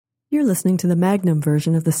You're listening to the Magnum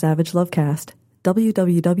version of the Savage Lovecast.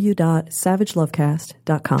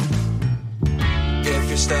 www.savagelovecast.com. If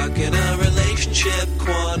you're stuck in a relationship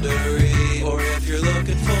quandary, or if you're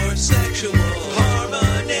looking for sexual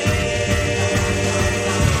harmony,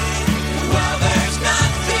 well, there's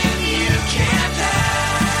nothing you can't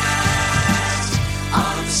ask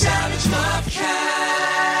on the Savage Lovecast.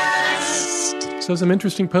 So some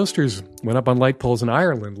interesting posters went up on light poles in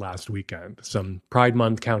Ireland last weekend, some Pride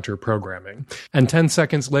Month counter-programming. And 10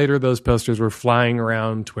 seconds later, those posters were flying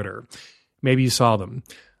around Twitter. Maybe you saw them.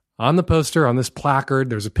 On the poster, on this placard,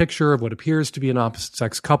 there's a picture of what appears to be an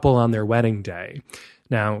opposite-sex couple on their wedding day.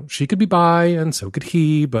 Now, she could be bi, and so could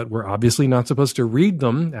he, but we're obviously not supposed to read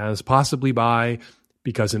them as possibly bi,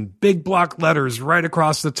 because in big block letters right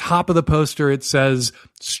across the top of the poster, it says,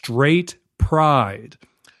 straight pride.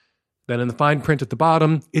 Then in the fine print at the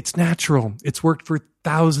bottom, it's natural. It's worked for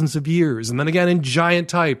thousands of years. And then again in giant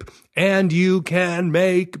type, and you can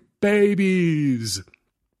make babies.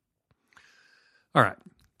 All right.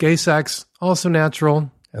 Gay sex, also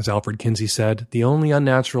natural. As Alfred Kinsey said, the only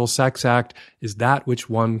unnatural sex act is that which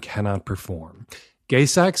one cannot perform. Gay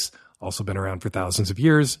sex, also been around for thousands of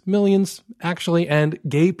years, millions actually, and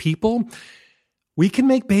gay people, we can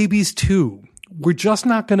make babies too. We're just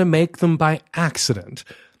not going to make them by accident.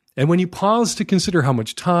 And when you pause to consider how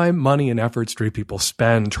much time, money, and effort straight people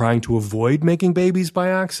spend trying to avoid making babies by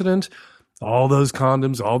accident, all those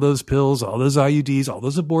condoms, all those pills, all those IUDs, all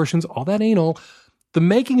those abortions, all that anal, the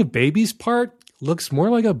making of babies part looks more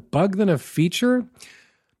like a bug than a feature.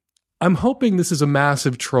 I'm hoping this is a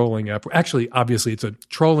massive trolling effort. Actually, obviously, it's a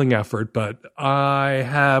trolling effort, but I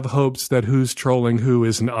have hopes that who's trolling who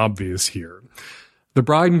isn't obvious here. The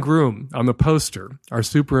bride and groom on the poster are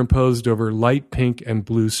superimposed over light pink and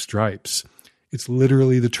blue stripes. It's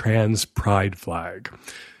literally the trans pride flag.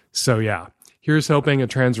 So yeah, here's hoping a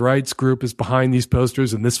trans rights group is behind these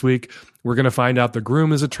posters, and this week we're going to find out the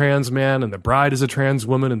groom is a trans man and the bride is a trans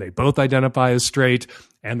woman, and they both identify as straight,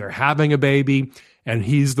 and they're having a baby, and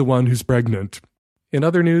he's the one who's pregnant. In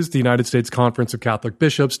other news, the United States Conference of Catholic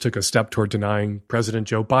Bishops took a step toward denying President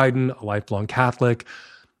Joe Biden, a lifelong Catholic,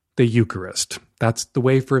 the Eucharist. That's the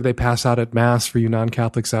wafer they pass out at Mass for you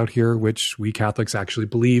non-Catholics out here, which we Catholics actually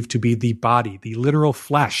believe to be the body, the literal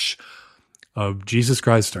flesh of Jesus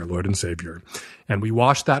Christ, our Lord and Savior. And we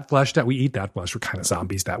wash that flesh down. We eat that flesh. We're kind of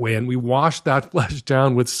zombies that way. And we wash that flesh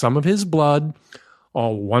down with some of his blood,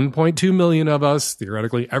 all 1.2 million of us,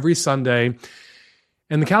 theoretically, every Sunday.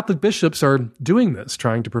 And the Catholic bishops are doing this,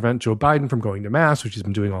 trying to prevent Joe Biden from going to Mass, which he's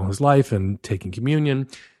been doing all his life, and taking communion,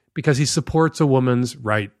 because he supports a woman's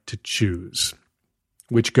right to choose,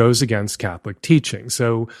 which goes against Catholic teaching.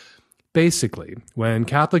 So basically, when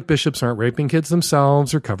Catholic bishops aren't raping kids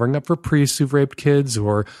themselves or covering up for priests who've raped kids,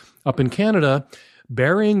 or up in Canada,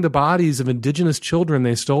 burying the bodies of Indigenous children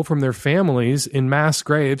they stole from their families in mass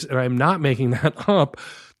graves, and I'm not making that up,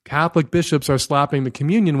 Catholic bishops are slapping the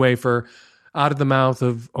communion wafer out of the mouth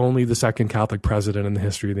of only the second Catholic president in the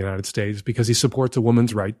history of the United States because he supports a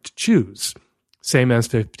woman's right to choose, same as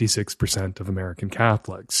 56% of American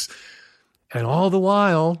Catholics. And all the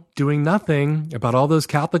while, doing nothing about all those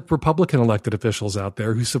Catholic Republican elected officials out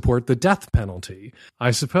there who support the death penalty.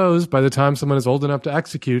 I suppose by the time someone is old enough to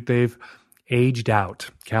execute, they've aged out.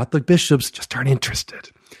 Catholic bishops just aren't interested.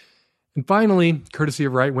 And finally, courtesy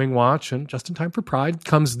of Right Wing Watch, and just in time for Pride,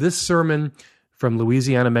 comes this sermon from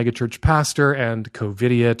Louisiana megachurch pastor and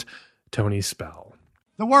COVIDiot Tony Spell.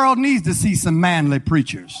 The world needs to see some manly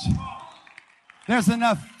preachers. There's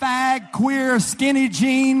enough fag, queer, skinny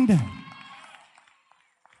jeaned,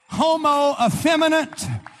 homo effeminate,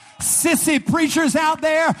 sissy preachers out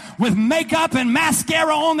there with makeup and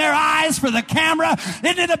mascara on their eyes for the camera.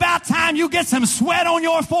 Isn't it about time you get some sweat on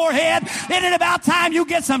your forehead? Isn't it about time you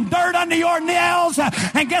get some dirt under your nails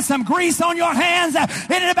and get some grease on your hands?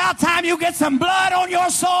 Isn't it about time you get some blood on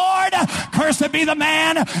your sword? Cursed be the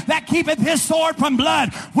man that keepeth his sword from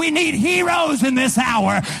blood. We need heroes in this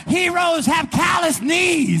hour. Heroes have calloused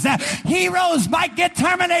knees. Heroes might get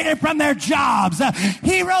terminated from their jobs.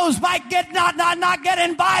 Heroes might get not get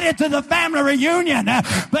invited to the family reunion,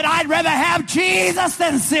 but I'd rather have Jesus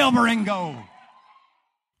than silver and gold.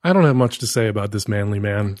 I don't have much to say about this manly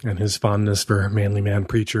man and his fondness for manly man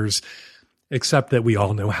preachers, except that we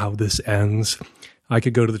all know how this ends. I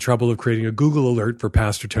could go to the trouble of creating a Google alert for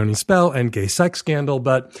Pastor Tony Spell and gay sex scandal,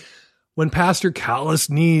 but when Pastor Calloused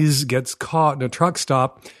Knees gets caught in a truck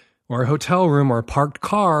stop or a hotel room or a parked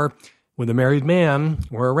car with a married man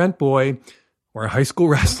or a rent boy or a high school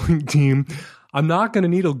wrestling team, I'm not going to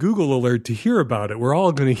need a Google alert to hear about it. We're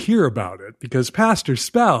all going to hear about it because Pastor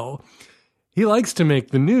Spell, he likes to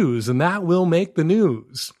make the news, and that will make the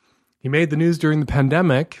news. He made the news during the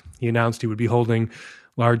pandemic. He announced he would be holding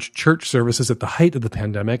large church services at the height of the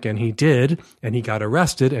pandemic, and he did, and he got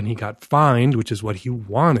arrested, and he got fined, which is what he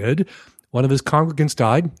wanted. One of his congregants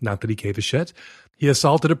died, not that he gave a shit. He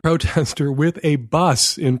assaulted a protester with a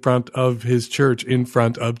bus in front of his church, in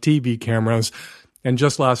front of TV cameras. And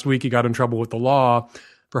just last week, he got in trouble with the law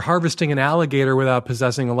for harvesting an alligator without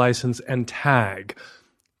possessing a license and tag.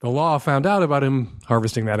 The law found out about him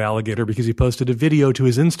harvesting that alligator because he posted a video to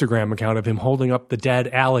his Instagram account of him holding up the dead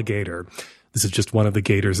alligator. This is just one of the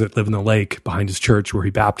gators that live in the lake behind his church where he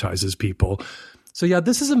baptizes people. So yeah,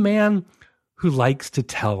 this is a man who likes to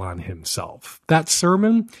tell on himself. That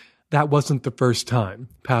sermon, that wasn't the first time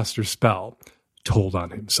Pastor Spell told on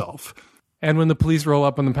himself. And when the police roll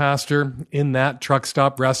up on the pastor in that truck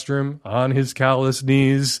stop restroom on his calloused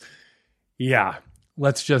knees, yeah,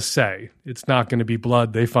 let's just say it's not going to be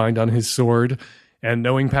blood they find on his sword. And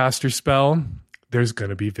knowing Pastor Spell, there's going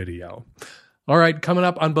to be video. All right, coming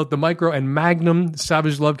up on both the Micro and Magnum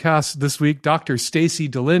Savage Lovecast this week, Dr. Stacy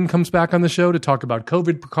DeLynn comes back on the show to talk about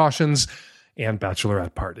COVID precautions and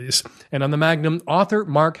bachelorette parties. And on the Magnum, author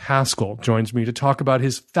Mark Haskell joins me to talk about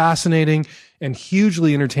his fascinating and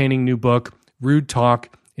hugely entertaining new book, Rude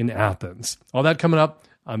Talk in Athens. All that coming up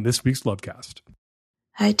on this week's Lovecast.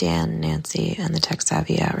 Hi, Dan, Nancy, and the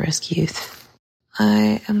tech-savvy at-risk youth.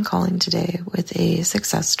 I am calling today with a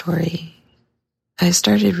success story. I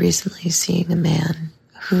started recently seeing a man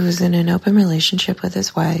who's in an open relationship with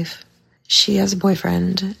his wife. She has a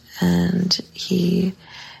boyfriend, and he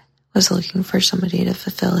was looking for somebody to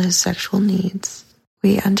fulfill his sexual needs.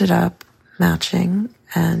 We ended up matching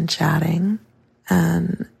and chatting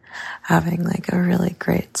and having like a really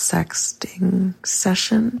great sexting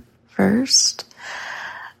session first,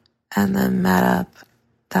 and then met up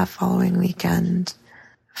that following weekend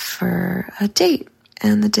for a date.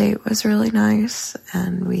 And the date was really nice,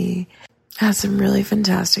 and we had some really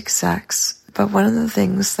fantastic sex. But one of the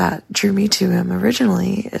things that drew me to him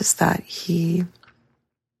originally is that he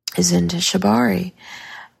is into shibari,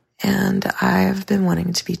 and I've been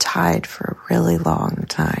wanting to be tied for a really long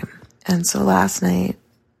time. And so last night,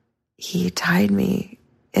 he tied me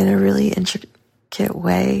in a really intricate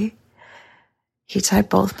way. He tied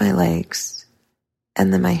both my legs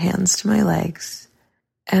and then my hands to my legs,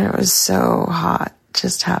 and it was so hot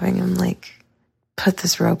just having him like put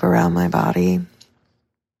this rope around my body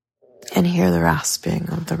and hear the rasping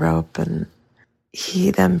of the rope. And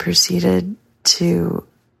he then proceeded to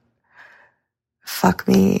fuck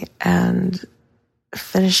me and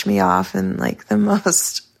finish me off in like the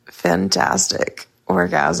most fantastic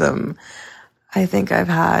orgasm I think I've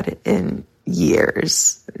had in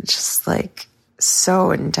years. Just like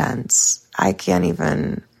so intense. I can't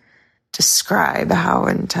even describe how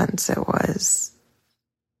intense it was.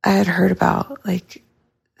 I had heard about like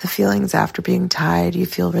the feelings after being tied. You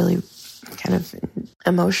feel really kind of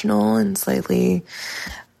emotional and slightly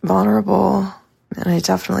vulnerable. And I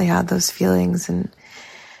definitely had those feelings. And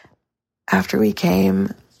after we came,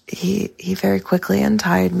 he very quickly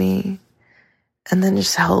untied me and then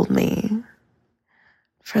just held me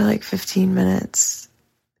for like 15 minutes.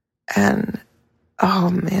 And oh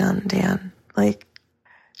man, Dan, like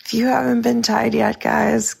if you haven't been tied yet,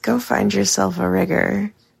 guys, go find yourself a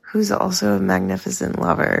rigger who's also a magnificent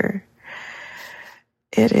lover.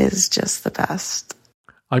 It is just the best.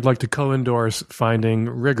 I'd like to co-endorse finding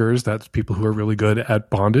riggers. That's people who are really good at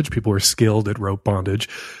bondage, people who are skilled at rope bondage,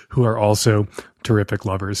 who are also terrific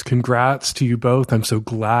lovers. Congrats to you both. I'm so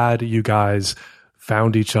glad you guys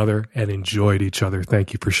found each other and enjoyed each other.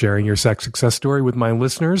 Thank you for sharing your sex success story with my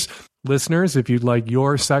listeners. Listeners, if you'd like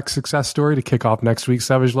your sex success story to kick off next week's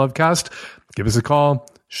Savage Lovecast, give us a call,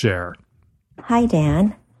 share. Hi,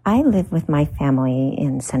 Dan. I live with my family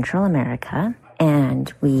in Central America,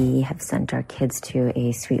 and we have sent our kids to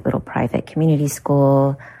a sweet little private community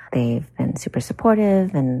school. They've been super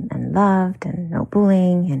supportive and loved, and no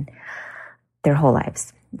bullying, and their whole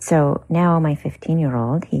lives. So now my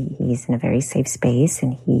 15-year-old, he's in a very safe space,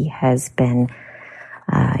 and he has been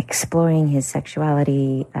exploring his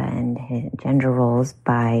sexuality and his gender roles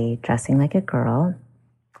by dressing like a girl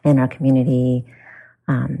in our community,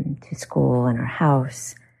 to school, in our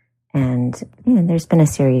house. And there's been a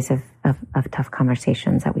series of tough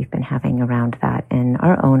conversations that we've been having around that in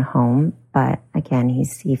our own home. But again,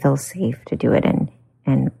 he feels safe to do it,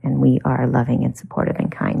 and we are loving and supportive and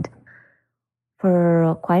kind.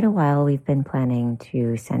 For quite a while, we've been planning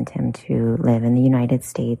to send him to live in the United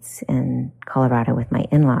States in Colorado with my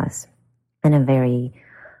in-laws in a very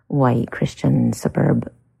white Christian suburb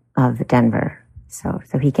of Denver. So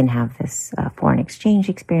he can have this foreign exchange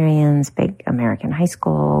experience, big American high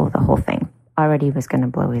school, the whole thing. already was going to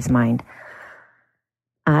blow his mind.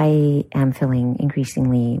 I am feeling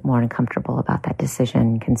increasingly more uncomfortable about that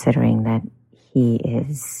decision, considering that he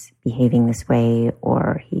is behaving this way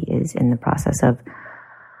or he is in the process of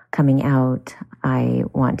coming out. I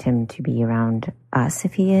want him to be around us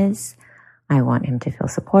if he is. I want him to feel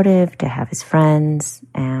supportive, to have his friends,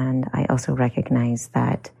 and I also recognize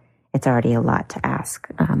that it's already a lot to ask.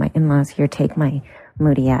 My in-laws here take my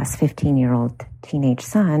moody-ass 15-year-old teenage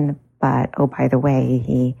son, but, oh, by the way,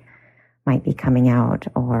 he might be coming out,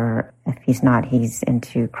 or if he's not, he's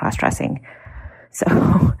into cross-dressing.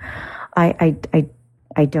 So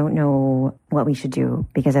I don't know what we should do,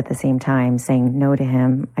 because at the same time, saying no to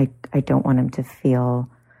him, I don't want him to feel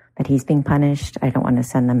that he's being punished. I don't want to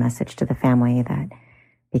send the message to the family that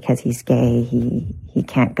because he's gay, he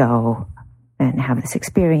can't go and have this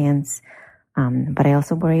experience. But I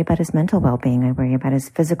also worry about his mental well-being. I worry about his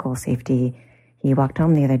physical safety. He walked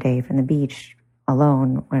home the other day from the beach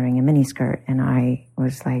alone wearing a miniskirt, and I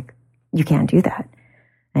was like, you can't do that.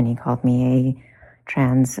 And he called me a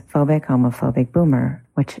transphobic, homophobic boomer,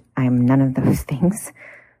 which I'm none of those things.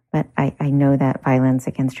 But I know that violence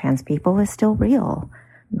against trans people is still real,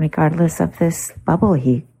 regardless of this bubble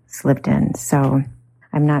he lived in. So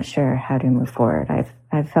I'm not sure how to move forward.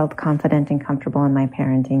 I've felt confident and comfortable in my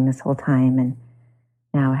parenting this whole time, and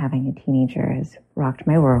now having a teenager has rocked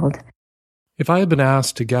my world. If I had been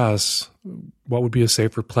asked to guess what would be a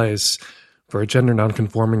safer place for a gender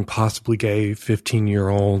nonconforming, possibly gay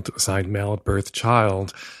 15-year-old assigned male at birth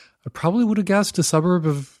child, I probably would have guessed a suburb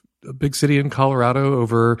of a big city in Colorado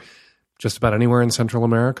over just about anywhere in Central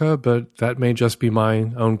America, but that may just be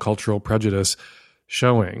my own cultural prejudice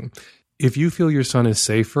showing. If you feel your son is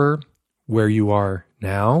safer where you are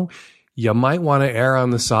now, you might want to err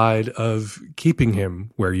on the side of keeping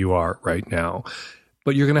him where you are right now.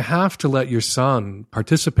 But you're going to have to let your son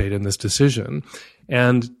participate in this decision.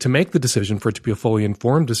 And to make the decision, for it to be a fully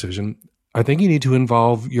informed decision, I think you need to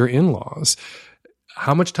involve your in-laws.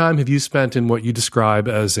 How much time have you spent in what you describe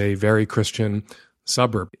as a very Christian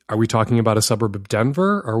suburb? Are we talking about a suburb of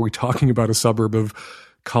Denver? Or are we talking about a suburb of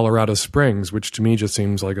Colorado Springs, which to me just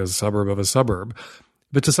seems like a suburb of a suburb?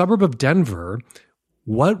 If it's a suburb of Denver,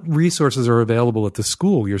 what resources are available at the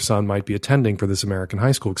school your son might be attending for this American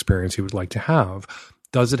high school experience he would like to have?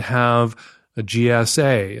 Does it have a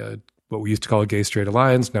GSA, what we used to call a gay straight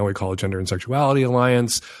alliance, now we call a gender and sexuality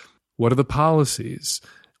alliance? What are the policies?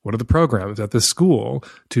 What are the programs at the school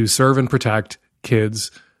to serve and protect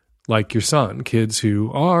kids like your son, kids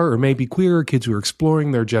who are or may be queer, kids who are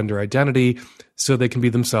exploring their gender identity so they can be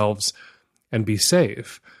themselves and be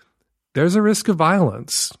safe? There's a risk of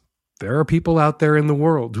violence. There are people out there in the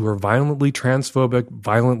world who are violently transphobic,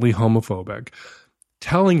 violently homophobic.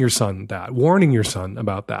 Telling your son that, warning your son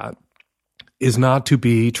about that, is not to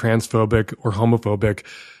be transphobic or homophobic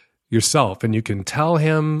yourself. And you can tell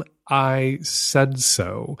him, I said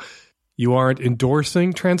so. You aren't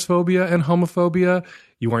endorsing transphobia and homophobia.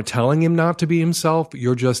 You aren't telling him not to be himself.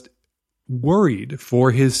 You're just worried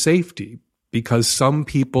for his safety because some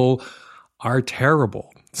people are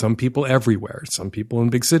terrible. Some people everywhere. Some people in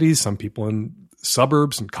big cities, some people in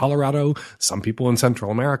suburbs in Colorado, some people in Central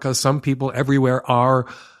America, some people everywhere are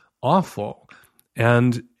awful.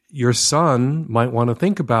 And your son might want to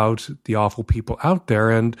think about the awful people out there.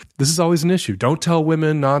 And this is always an issue. Don't tell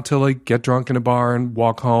women not to get drunk in a bar and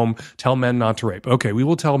walk home. Tell men not to rape. Okay, we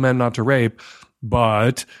will tell men not to rape,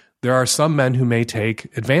 but there are some men who may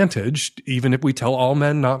take advantage, even if we tell all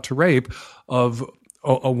men not to rape, of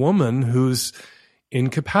a woman who's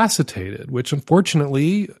incapacitated, which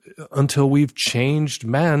unfortunately, until we've changed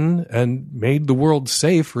men and made the world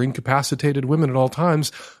safe for incapacitated women at all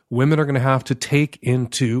times, women are going to have to take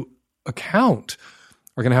into account,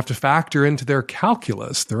 are going to have to factor into their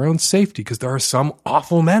calculus, their own safety, because there are some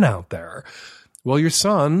awful men out there. Well, your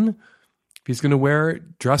son, if he's going to wear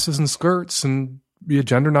dresses and skirts and be a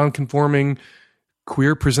gender nonconforming,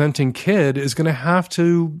 queer presenting kid, is going to have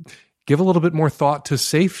to give a little bit more thought to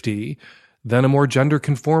safety than a more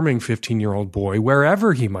gender-conforming 15-year-old boy,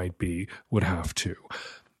 wherever he might be, would have to.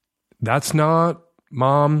 That's not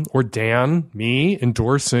Mom or Dan, me,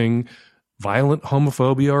 endorsing violent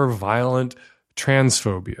homophobia or violent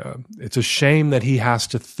transphobia. It's a shame that he has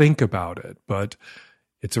to think about it, but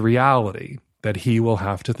it's a reality that he will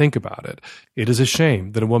have to think about it. It is a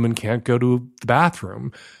shame that a woman can't go to the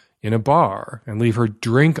bathroom in a bar and leave her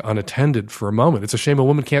drink unattended for a moment. It's a shame a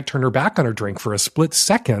woman can't turn her back on her drink for a split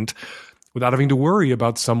second without having to worry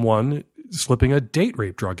about someone slipping a date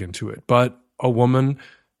rape drug into it. But a woman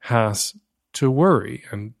has to worry,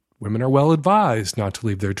 and women are well advised not to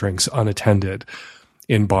leave their drinks unattended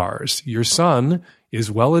in bars. Your son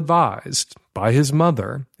is well advised by his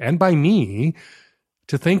mother and by me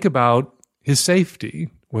to think about his safety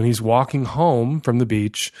when he's walking home from the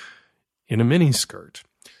beach in a miniskirt.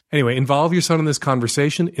 Anyway, involve your son in this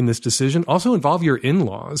conversation, in this decision. Also involve your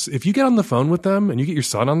in-laws. If you get on the phone with them and you get your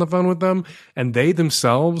son on the phone with them and they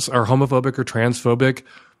themselves are homophobic or transphobic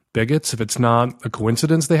bigots, if it's not a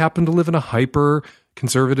coincidence they happen to live in a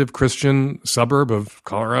hyper-conservative Christian suburb of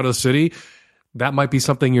Colorado City, that might be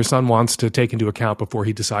something your son wants to take into account before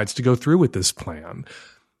he decides to go through with this plan.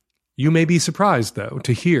 You may be surprised, though,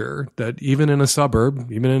 to hear that even in a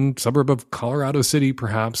suburb, even in a suburb of Colorado City,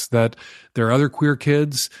 perhaps, that there are other queer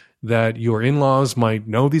kids, that your in-laws might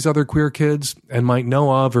know these other queer kids and might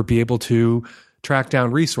know of or be able to track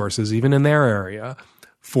down resources, even in their area,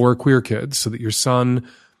 for queer kids, so that your son,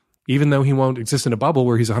 even though he won't exist in a bubble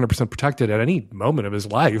where he's 100% protected at any moment of his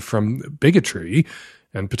life from bigotry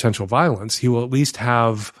and potential violence, he will at least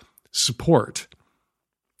have support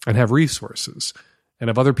and have resources and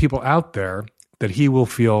of other people out there that he will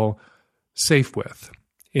feel safe with,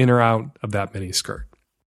 in or out of that miniskirt.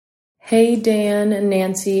 Hey, Dan and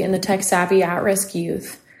Nancy and the tech-savvy at-risk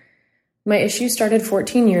youth. My issue started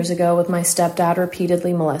 14 years ago with my stepdad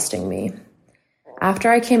repeatedly molesting me. After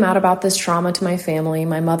I came out about this trauma to my family,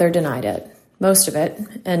 my mother denied it, most of it,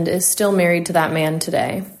 and is still married to that man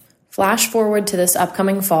today. Flash forward to this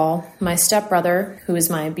upcoming fall, my stepbrother, who is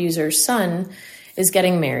my abuser's son, is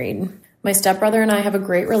getting married. My stepbrother and I have a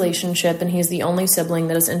great relationship, and he's the only sibling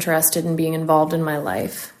that is interested in being involved in my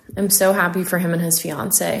life. I'm so happy for him and his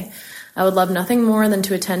fiancée. I would love nothing more than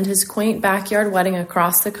to attend his quaint backyard wedding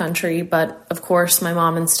across the country, but of course my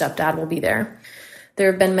mom and stepdad will be there.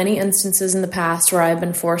 There have been many instances in the past where I have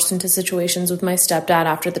been forced into situations with my stepdad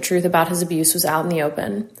after the truth about his abuse was out in the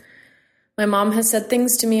open. My mom has said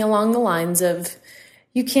things to me along the lines of,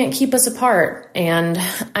 "You can't keep us apart," and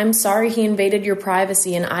 "I'm sorry he invaded your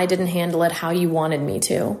privacy and I didn't handle it how you wanted me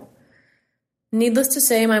to." Needless to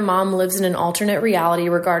say, my mom lives in an alternate reality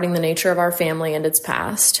regarding the nature of our family and its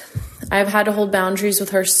past. I have had to hold boundaries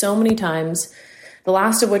with her so many times, the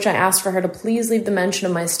last of which I asked for her to please leave the mention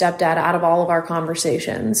of my stepdad out of all of our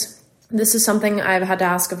conversations. This is something I've had to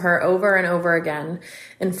ask of her over and over again,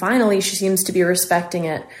 and finally she seems to be respecting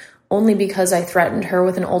it, only because I threatened her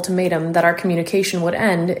with an ultimatum that our communication would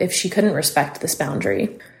end if she couldn't respect this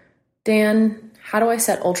boundary. Dan, how do I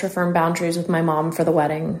set ultra-firm boundaries with my mom for the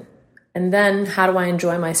wedding? And then, how do I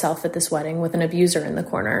enjoy myself at this wedding with an abuser in the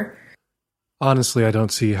corner? Honestly, I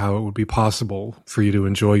don't see how it would be possible for you to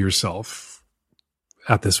enjoy yourself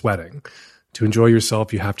at this wedding. To enjoy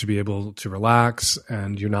yourself, you have to be able to relax,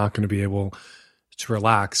 and you're not going to be able to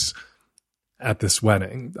relax at this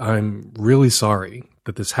wedding. I'm really sorry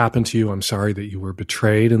that this happened to you. I'm sorry that you were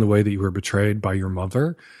betrayed in the way that you were betrayed by your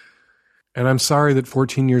mother. And I'm sorry that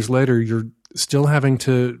 14 years later, you're still having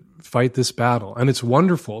to fight this battle. And it's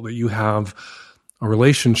wonderful that you have a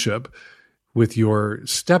relationship with your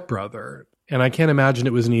stepbrother. And I can't imagine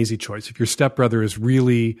it was an easy choice. If your stepbrother is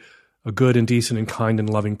really a good and decent and kind and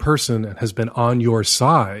loving person and has been on your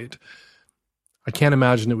side, I can't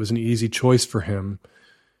imagine it was an easy choice for him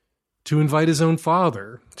to invite his own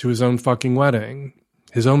father to his own fucking wedding.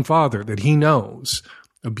 His own father that he knows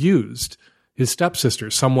abused his stepsister,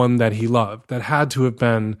 someone that he loved. That had to have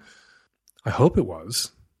been, I hope it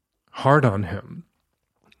was, hard on him.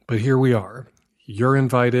 But here we are. You're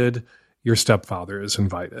invited. Your stepfather is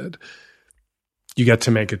invited. You get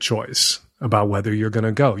to make a choice about whether you're going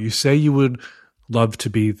to go. You say you would love to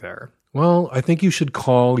be there. Well, I think you should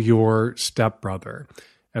call your stepbrother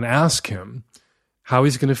and ask him how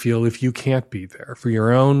he's going to feel if you can't be there, for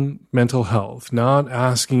your own mental health, not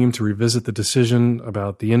asking him to revisit the decision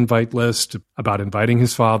about the invite list, about inviting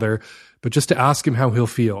his father, but just to ask him how he'll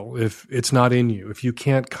feel if it's not in you, if you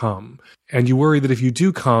can't come. And you worry that if you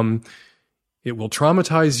do come, it will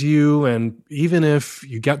traumatize you, and even if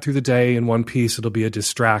you get through the day in one piece, it'll be a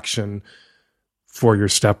distraction for your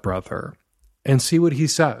stepbrother. And see what he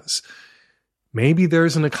says. Maybe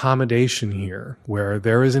there's an accommodation here where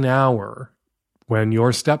there is an hour when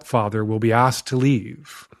your stepfather will be asked to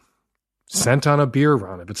leave, sent on a beer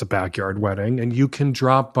run if it's a backyard wedding, and you can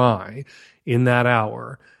drop by in that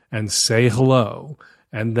hour and say hello,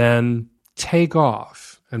 and then take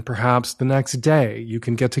off. And perhaps the next day you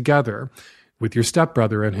can get together with your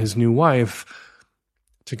stepbrother and his new wife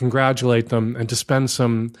to congratulate them and to spend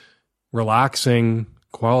some relaxing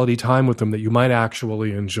quality time with them that you might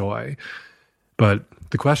actually enjoy. But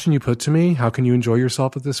the question you put to me, how can you enjoy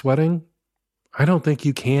yourself at this wedding? I don't think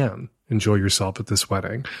you can enjoy yourself at this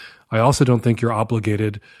wedding. I also don't think you're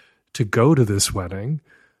obligated to go to this wedding.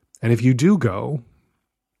 And if you do go,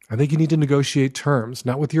 I think you need to negotiate terms,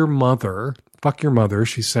 not with your mother. Fuck your mother.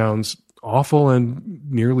 She sounds awful and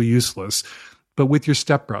nearly useless, but with your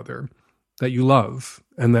stepbrother that you love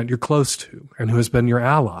and that you're close to and who has been your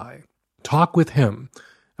ally. Talk with him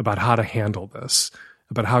about how to handle this,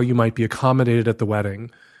 about how you might be accommodated at the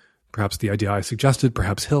wedding. Perhaps the idea I suggested,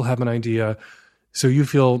 perhaps he'll have an idea. So you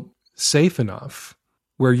feel safe enough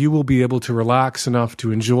where you will be able to relax enough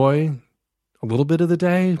to enjoy a little bit of the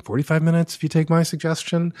day, 45 minutes if you take my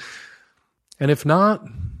suggestion. And if not,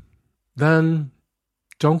 then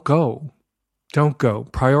don't go. Don't go.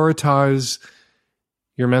 Prioritize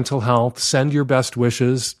your mental health. Send your best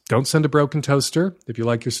wishes. Don't send a broken toaster. If you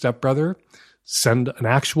like your stepbrother, send an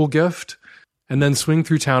actual gift. And then swing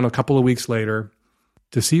through town a couple of weeks later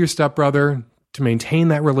to see your stepbrother, to maintain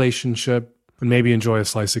that relationship, and maybe enjoy a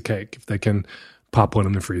slice of cake if they can pop one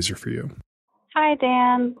in the freezer for you. Hi,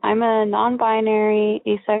 Dan. I'm a non-binary,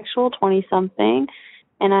 asexual 20-something,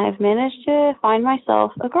 and I've managed to find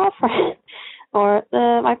myself a girlfriend.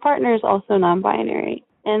 My partner is also non-binary.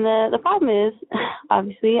 And the problem is,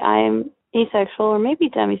 obviously, I'm asexual or maybe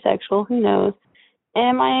demisexual, who knows.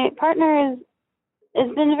 And my partner has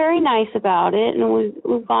been very nice about it, and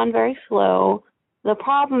we've gone very slow. The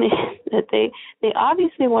problem is that they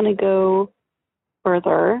obviously want to go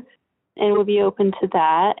further and would be open to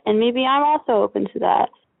that, and maybe I'm also open to that.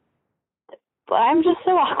 But I'm just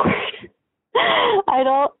so awkward.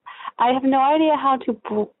 I have no idea how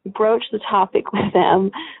to broach the topic with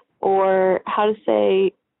them or how to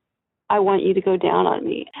say, I want you to go down on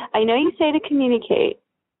me. I know you say to communicate,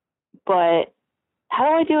 but how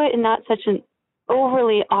do I do it in not such an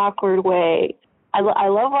overly awkward way? I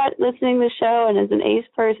love listening to the show, and as an ace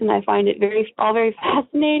person, I find it all very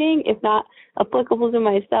fascinating, if not applicable to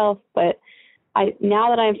myself. But now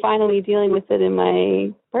that I'm finally dealing with it in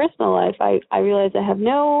my personal life, I realize I have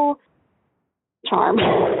no charm.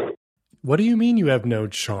 What do you mean you have no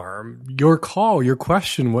charm? Your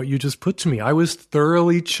question, what you just put to me, I was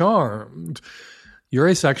thoroughly charmed. You're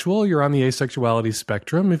asexual, you're on the asexuality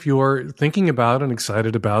spectrum. If you're thinking about and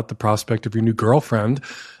excited about the prospect of your new girlfriend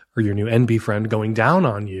or your new NB friend going down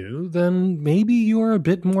on you, then maybe you're a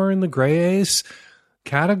bit more in the gray ace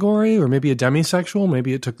category, or maybe a demisexual.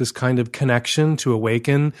 Maybe it took this kind of connection to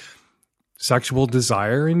awaken sexual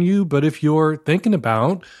desire in you. But if you're thinking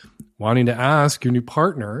about wanting to ask your new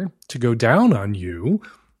partner to go down on you,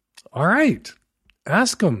 all right,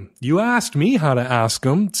 ask them. You asked me how to ask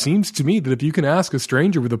them. It seems to me that if you can ask a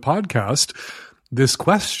stranger with a podcast this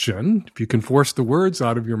question, if you can force the words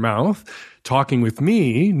out of your mouth, talking with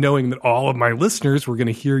me, knowing that all of my listeners were going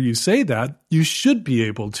to hear you say that, you should be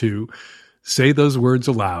able to say those words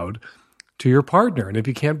aloud to your partner. And if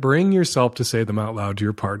you can't bring yourself to say them out loud to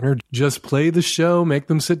your partner, just play the show, make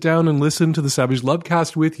them sit down and listen to the Savage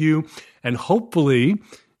Lovecast with you. And hopefully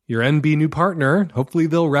your NB new partner, hopefully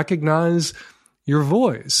they'll recognize your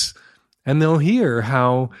voice and they'll hear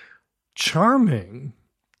how charming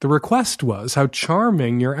the request was, how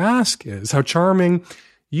charming your ask is, how charming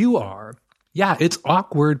you are. Yeah, it's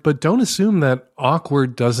awkward, but don't assume that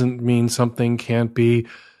awkward doesn't mean something can't be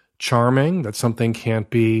charming, that something can't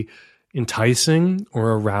be enticing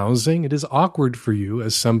or arousing. It is awkward for you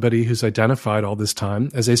as somebody who's identified all this time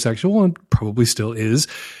as asexual and probably still is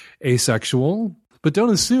asexual. But don't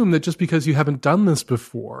assume that just because you haven't done this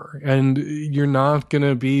before and you're not going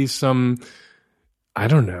to be some, I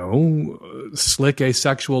don't know, slick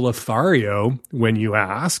asexual Lothario when you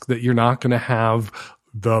ask, that you're not going to have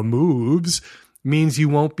the moves, means you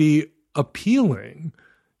won't be appealing.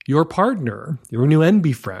 Your partner, your new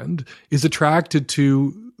NB friend, is attracted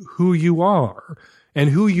to who you are. And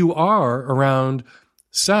who you are around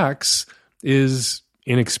sex is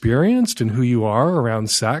inexperienced, and who you are around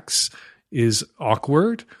sex is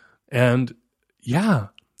awkward. And yeah,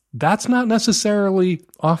 that's not necessarily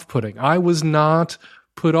off-putting. I was not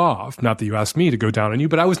put off, not that you asked me to go down on you,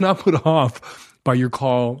 but I was not put off by your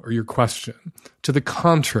call or your question. To the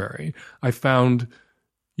contrary, I found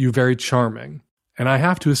you very charming. And I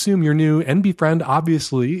have to assume your new NB friend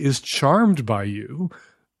obviously is charmed by you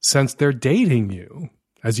since they're dating you,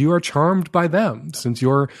 as you are charmed by them since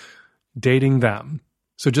you're dating them.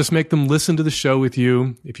 So just make them listen to the show with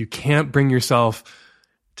you. If you can't bring yourself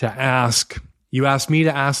to ask, you ask me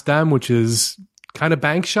to ask them, which is kind of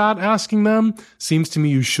bank shot asking them. Seems to me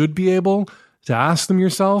you should be able to ask them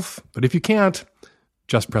yourself. But if you can't,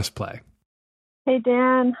 just press play. Hey,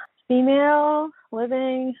 Dan, female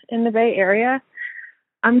living in the Bay Area.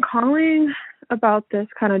 I'm calling about this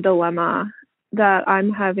kind of dilemma that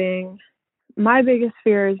I'm having. My biggest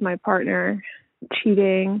fear is my partner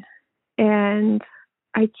cheating, and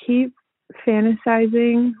I keep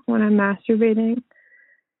fantasizing when I'm masturbating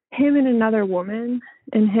him and another woman,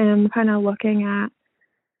 and him kind of looking at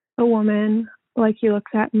a woman like he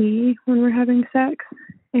looks at me when we're having sex.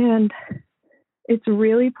 And it's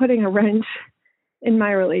really putting a wrench in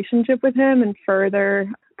my relationship with him and further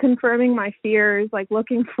confirming my fears, like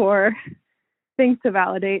looking for things to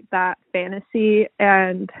validate that fantasy.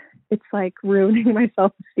 And it's like ruining my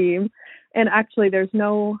self-esteem. And actually, there's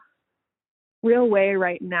no real way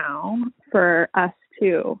right now for us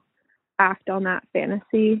to act on that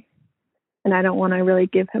fantasy. And I don't want to really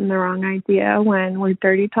give him the wrong idea when we're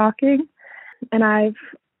dirty talking. And I've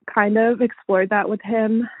kind of explored that with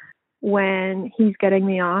him when he's getting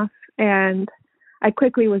me off. And I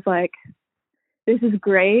quickly was like, this is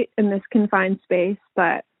great in this confined space,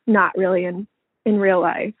 but not really in real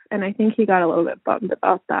life. And I think he got a little bit bummed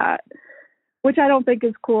about that, which I don't think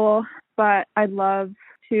is cool, but I'd love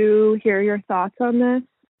to hear your thoughts on this.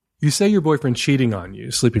 You say your boyfriend cheating on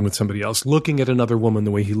you, sleeping with somebody else, looking at another woman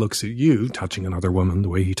the way he looks at you, touching another woman the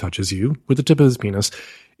way he touches you with the tip of his penis,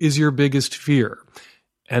 is your biggest fear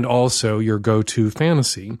and also your go-to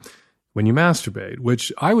fantasy when you masturbate,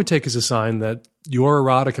 which I would take as a sign that your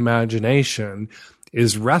erotic imagination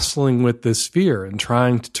is wrestling with this fear and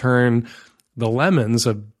trying to turn the lemons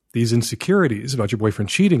of these insecurities about your boyfriend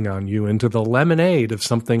cheating on you into the lemonade of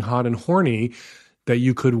something hot and horny that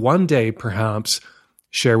you could one day perhaps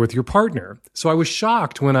share with your partner. So I was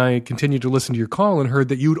shocked when I continued to listen to your call and heard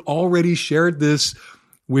that you'd already shared this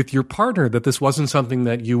with your partner, that this wasn't something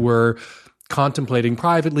that you were contemplating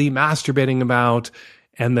privately, masturbating about,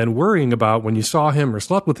 and then worrying about when you saw him or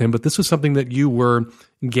slept with him, but this was something that you were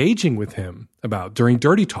engaging with him about during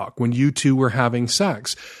dirty talk when you two were having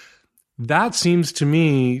sex. That seems to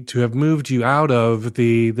me to have moved you out of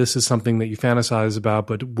this is something that you fantasize about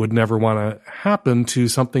but would never want to happen to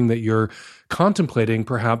something that you're contemplating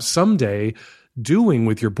perhaps someday doing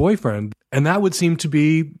with your boyfriend. And that would seem to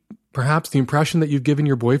be perhaps the impression that you've given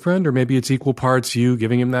your boyfriend, or maybe it's equal parts you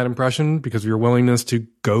giving him that impression because of your willingness to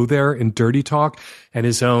go there in dirty talk and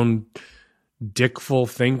his own dickful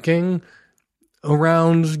thinking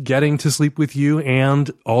around getting to sleep with you and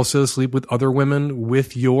also sleep with other women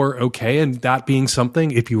with your okay. And that being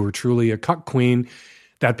something, if you were truly a cuckqueen,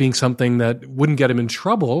 that being something that wouldn't get him in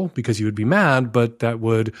trouble because you would be mad, but that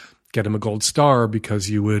would get him a gold star because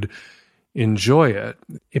you would enjoy it.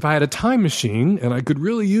 If I had a time machine, and I could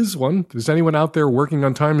really use one, if there's anyone out there working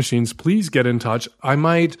on time machines, please get in touch. I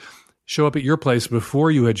might show up at your place before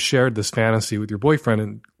you had shared this fantasy with your boyfriend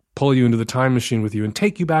and pull you into the time machine with you and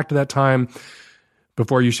take you back to that time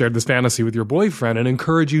before you shared this fantasy with your boyfriend and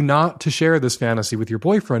encourage you not to share this fantasy with your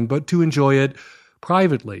boyfriend, but to enjoy it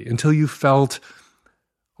privately until you felt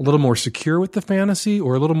a little more secure with the fantasy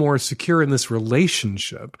or a little more secure in this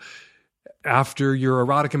relationship after your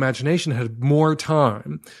erotic imagination had more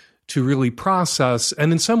time to really process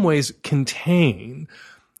and in some ways contain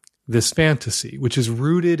this fantasy, which is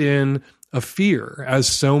rooted in a fear, as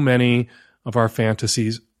so many of our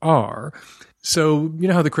fantasies are. So, you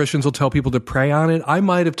know how the Christians will tell people to pray on it? I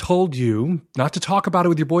might have told you not to talk about it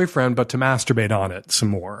with your boyfriend, but to masturbate on it some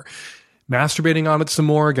more. Masturbating on it some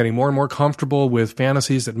more, getting more and more comfortable with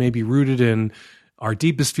fantasies that may be rooted in our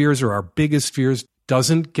deepest fears or our biggest fears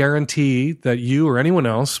doesn't guarantee that you or anyone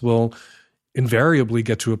else will invariably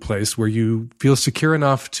get to a place where you feel secure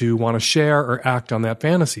enough to want to share or act on that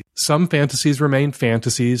fantasy. Some fantasies remain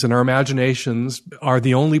fantasies, and our imaginations are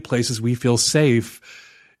the only places we feel safe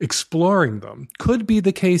exploring them. Could be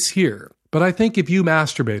the case here. But I think if you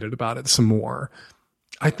masturbated about it some more,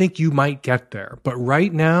 I think you might get there. But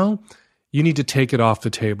right now, you need to take it off the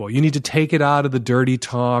table. You need to take it out of the dirty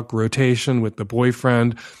talk rotation with the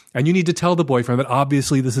boyfriend. And you need to tell the boyfriend that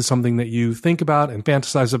obviously this is something that you think about and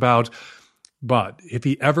fantasize about. But if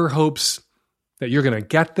he ever hopes that you're going to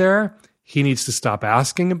get there, he needs to stop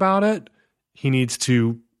asking about it. He needs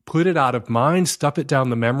to put it out of mind, stuff it down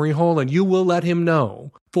the memory hole, and you will let him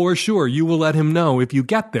know. For sure, you will let him know if you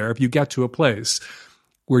get there, if you get to a place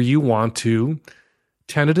where you want to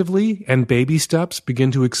tentatively and baby steps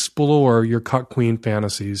begin to explore your cuckqueen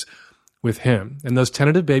fantasies with him. And those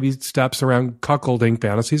tentative baby steps around cuckolding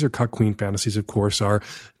fantasies or cuckqueen fantasies, of course, are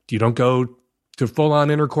you don't go to full-on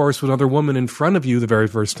intercourse with another woman in front of you the very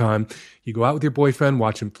first time. You go out with your boyfriend,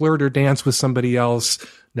 watch him flirt or dance with somebody else,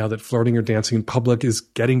 now that flirting or dancing in public is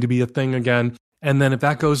getting to be a thing again. And then if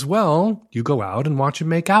that goes well, you go out and watch him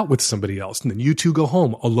make out with somebody else. And then you two go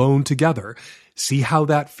home alone together. See how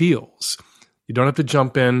that feels. You don't have to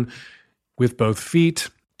jump in with both feet.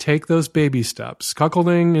 Take those baby steps.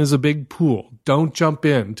 Cuckolding is a big pool. Don't jump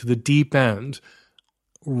in to the deep end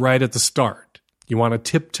right at the start. You want to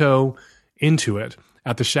tiptoe into it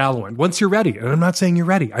at the shallow end. Once you're ready, and I'm not saying you're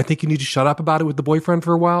ready, I think you need to shut up about it with the boyfriend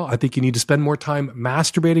for a while. I think you need to spend more time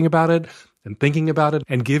masturbating about it and thinking about it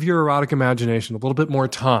and give your erotic imagination a little bit more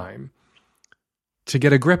time to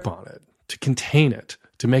get a grip on it, to contain it,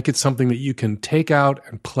 to make it something that you can take out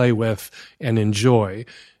and play with and enjoy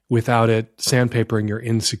without it sandpapering your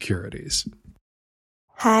insecurities.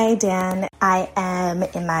 Hi, Dan. I am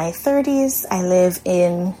in my 30s. I live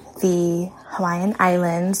in the Hawaiian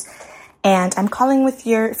Islands, and I'm calling with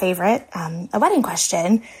your favorite, a wedding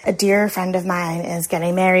question. A dear friend of mine is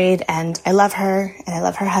getting married, and I love her, and I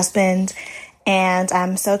love her husband, and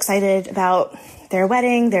I'm so excited about their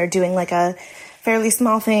wedding. They're doing like a fairly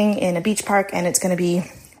small thing in a beach park, and it's going to be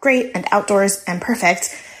great and outdoors and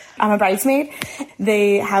perfect. I'm a bridesmaid.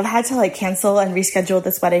 They have had to cancel and reschedule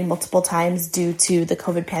this wedding multiple times due to the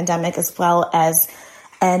COVID pandemic, as well as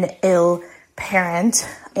an ill parent.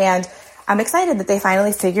 And I'm excited that they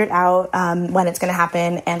finally figured out when it's going to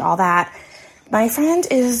happen and all that. My friend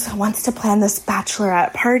wants to plan this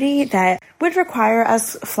bachelorette party that would require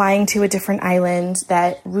us flying to a different island,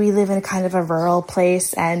 that we live in kind of a rural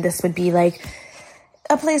place, and this would be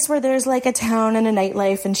a place where there's a town and a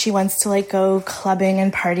nightlife, and she wants to go clubbing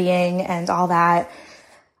and partying and all that.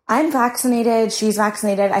 I'm vaccinated. She's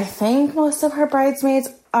vaccinated. I think most of her bridesmaids,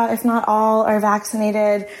 if not all, are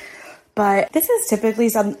vaccinated. But this is typically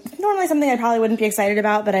normally something I probably wouldn't be excited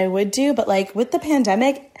about, but I would do. But with the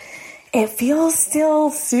pandemic, it feels still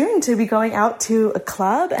soon to be going out to a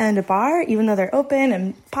club and a bar, even though they're open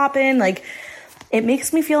and popping. It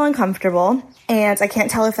makes me feel uncomfortable. And I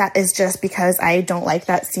can't tell if that is just because I don't like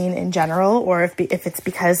that scene in general, or if it's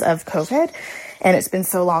because of COVID. And it's been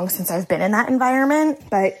so long since I've been in that environment.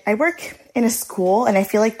 But I work in a school, and I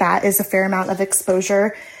feel like that is a fair amount of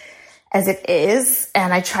exposure as it is.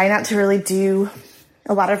 And I try not to really do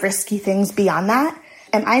a lot of risky things beyond that.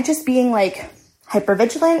 Am I just being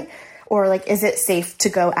hypervigilant, or is it safe to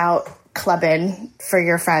go out clubbing for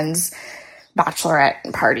your friend's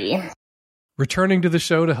bachelorette party? Returning to the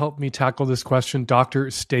show to help me tackle this question,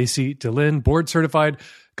 Dr. Stacy DeLynn, board-certified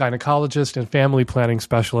gynecologist and family planning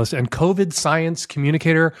specialist and COVID science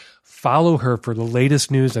communicator. Follow her for the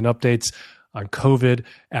latest news and updates on COVID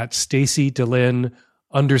at Stacy DeLynn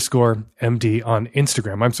 _MD on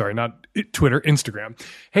Instagram. I'm sorry, not Twitter, Instagram.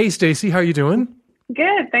 Hey, Stacy, how you doing?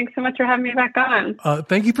 Good. Thanks so much for having me back on.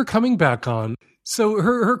 Thank you for coming back on. So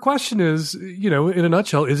her question is, in a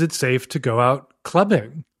nutshell, is it safe to go out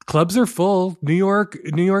clubbing? Clubs are full. New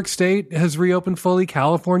York State has reopened fully.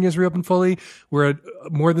 California has reopened fully. We're at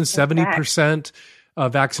more than 70%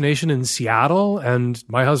 vaccination in Seattle. And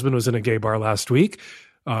my husband was in a gay bar last week.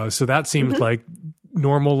 So that seemed like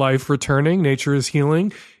normal life returning. Nature is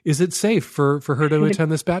healing. Is it safe for her to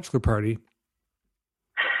attend this bachelor party?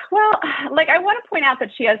 Well, I want to point out that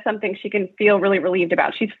she has something she can feel really relieved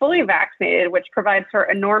about. She's fully vaccinated, which provides her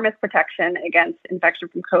enormous protection against infection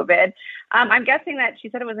from COVID. I'm guessing that she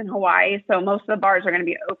said it was in Hawaii, so most of the bars are going to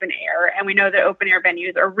be open air. And we know that open air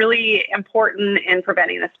venues are really important in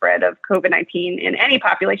preventing the spread of COVID-19 in any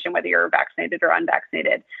population, whether you're vaccinated or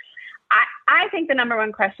unvaccinated. I think the number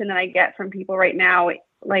one question that I get from people right now,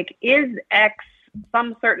 is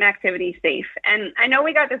some certain activity safe? And I know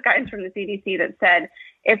we got this guidance from the CDC that said,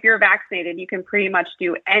 if you're vaccinated, you can pretty much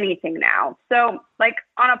do anything now. So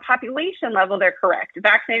on a population level, they're correct.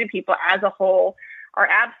 Vaccinated people as a whole are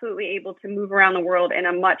absolutely able to move around the world in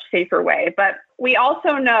a much safer way. But we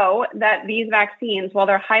also know that these vaccines, while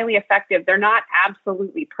they're highly effective, they're not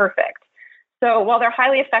absolutely perfect. So while they're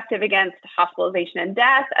highly effective against hospitalization and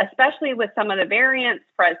death, especially with some of the variants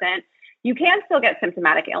present, you can still get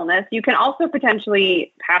symptomatic illness. You can also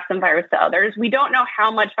potentially pass some virus to others. We don't know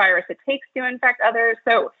how much virus it takes to infect others.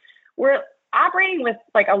 So we're operating with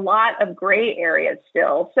a lot of gray areas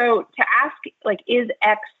still. So to ask, is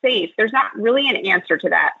X safe? There's not really an answer to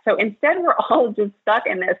that. So instead, we're all just stuck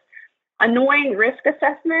in this annoying risk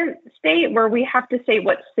assessment state where we have to say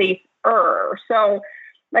what's safer. So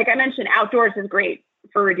like I mentioned, outdoors is great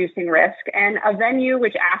for reducing risk. And a venue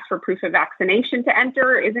which asks for proof of vaccination to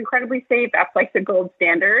enter is incredibly safe. That's the gold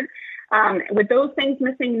standard. With those things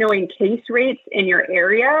missing, knowing case rates in your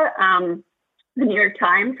area, the New York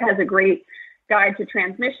Times has a great guide to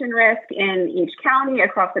transmission risk in each county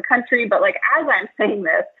across the country. But as I'm saying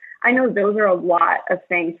this, I know those are a lot of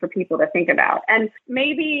things for people to think about. And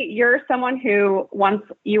maybe you're someone who, once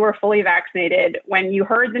you were fully vaccinated, when you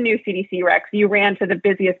heard the new CDC recs, you ran to the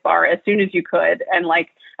busiest bar as soon as you could. And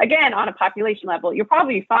again, on a population level, you're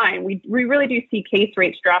probably fine. We really do see case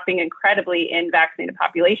rates dropping incredibly in vaccinated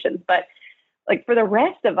populations. But for the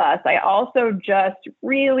rest of us, I also just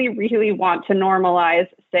really, really want to normalize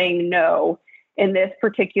saying no in this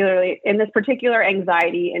particular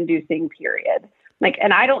anxiety inducing period.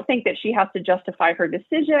 And I don't think that she has to justify her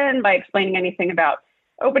decision by explaining anything about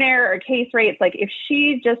open air or case rates. If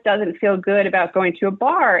she just doesn't feel good about going to a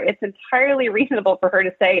bar, it's entirely reasonable for her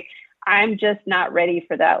to say, I'm just not ready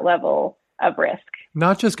for that level of risk.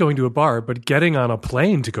 Not just going to a bar, but getting on a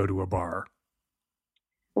plane to go to a bar.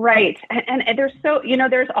 Right. And there's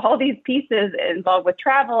there's all these pieces involved with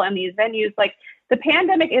travel and these venues. The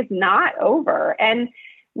pandemic is not over. And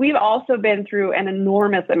we've also been through an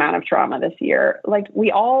enormous amount of trauma this year.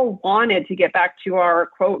 We all wanted to get back to our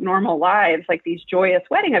quote normal lives, these joyous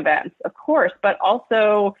wedding events, of course, but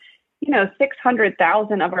also,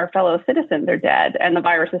 600,000 of our fellow citizens are dead and the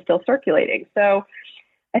virus is still circulating. So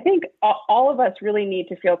I think all of us really need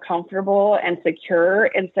to feel comfortable and secure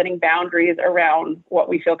in setting boundaries around what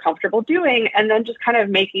we feel comfortable doing, and then just kind of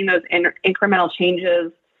making those incremental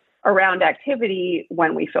changes around activity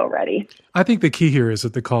when we feel ready. I think the key here is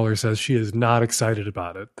that the caller says she is not excited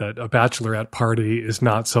about it, that a bachelorette party is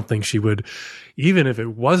not something she would, even if it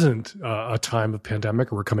wasn't a time of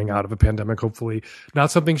pandemic, or we're coming out of a pandemic, hopefully,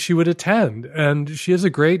 not something she would attend. And she has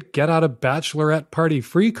a great get out of bachelorette party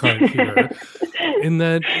free card here. In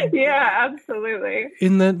that, yeah, absolutely.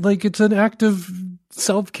 In that, it's an act of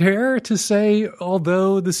self-care to say,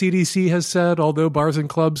 although the CDC has said, although bars and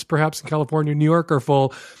clubs, perhaps in California, New York, are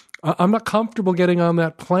full, I'm not comfortable getting on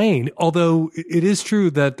that plane. Although it is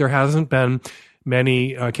true that there hasn't been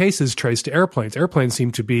many cases traced to airplanes. Airplanes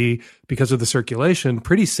seem to be, because of the circulation,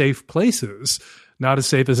 pretty safe places. Not as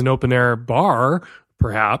safe as an open-air bar,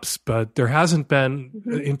 perhaps, but there hasn't been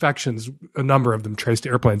infections, a number of them traced to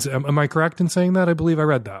airplanes. Am I correct in saying that? I believe I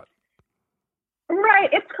read that. Right,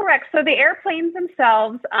 it's correct. So the airplanes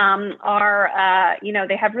themselves are,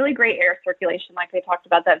 they have really great air circulation, like they talked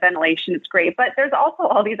about, that ventilation, it's great. But there's also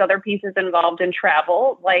all these other pieces involved in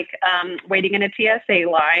travel, waiting in a TSA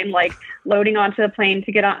line, loading onto the plane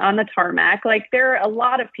to get on the tarmac. There are a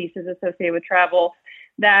lot of pieces associated with travel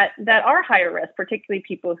that are higher risk, particularly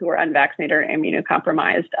people who are unvaccinated or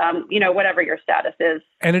immunocompromised, whatever your status is.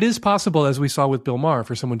 And it is possible, as we saw with Bill Maher,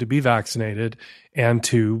 for someone to be vaccinated and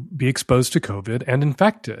to be exposed to COVID and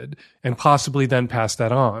infected and possibly then pass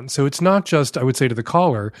that on. So it's not just, I would say to the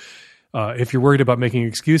caller, if you're worried about making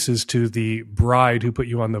excuses to the bride who put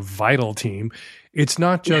you on the vital team, it's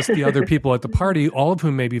not just the other people at the party, all of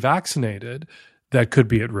whom may be vaccinated, that could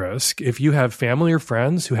be at risk. If you have family or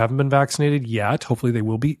friends who haven't been vaccinated yet, hopefully they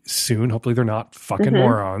will be soon. Hopefully they're not fucking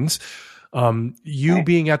morons.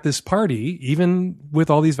 Being at this party, even with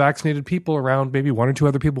all these vaccinated people around, maybe one or two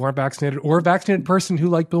other people who aren't vaccinated, or a vaccinated person who,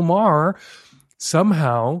 like Bill Maher,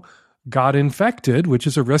 somehow got infected, which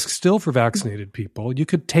is a risk still for vaccinated people. You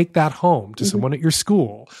could take that home to someone at your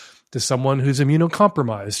school, to someone who's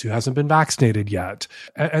immunocompromised, who hasn't been vaccinated yet.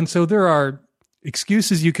 And so there are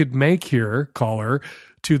excuses you could make here, caller,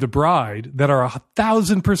 to the bride that are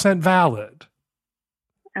 1,000% valid.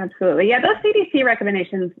 Absolutely. Yeah, those CDC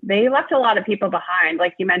recommendations, they left a lot of people behind.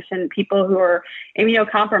 Like you mentioned, people who are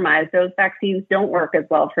immunocompromised, those vaccines don't work as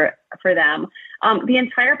well for them. The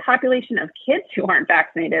entire population of kids who aren't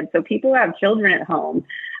vaccinated, so people who have children at home,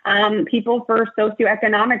 people for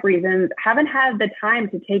socioeconomic reasons haven't had the time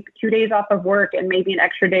to take 2 days off of work and maybe an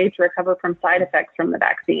extra day to recover from side effects from the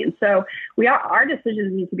vaccine. So our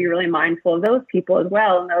decisions need to be really mindful of those people as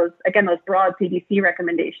well. And those broad CDC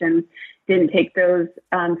recommendations didn't take those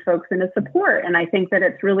folks into support. And I think that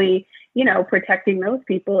it's really, protecting those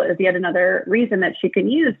people is yet another reason that she can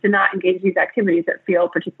use to not engage these activities that feel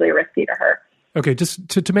particularly risky to her. Okay, just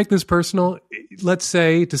to make this personal, let's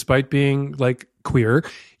say, despite being queer,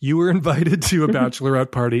 you were invited to a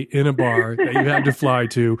bachelorette party in a bar that you had to fly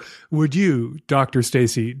to. Would you, Dr.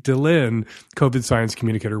 Stacy DeLynn, COVID science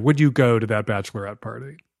communicator, would you go to that bachelorette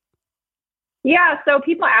party? Yeah, so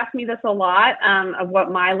people ask me this a lot of what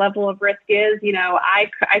my level of risk is.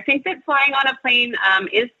 I think that flying on a plane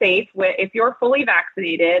is safe if you're fully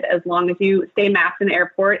vaccinated, as long as you stay masked in the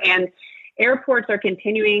airport. And airports are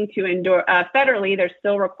continuing to endure, federally, they're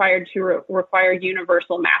still required to require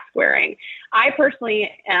universal mask wearing. I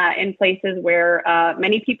personally, in places where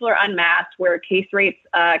many people are unmasked, where case rates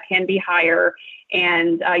can be higher,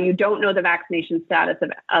 and you don't know the vaccination status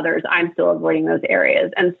of others, I'm still avoiding those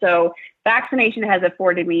areas. And so vaccination has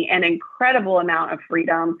afforded me an incredible amount of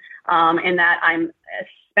freedom in that I'm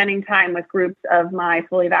spending time with groups of my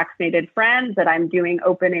fully vaccinated friends, that I'm doing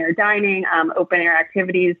open air dining, open air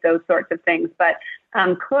activities, those sorts of things. But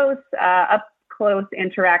up close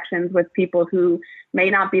interactions with people who may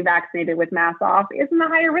not be vaccinated with masks off is in the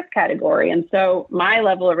higher risk category. And so my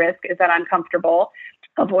level of risk is that I'm comfortable.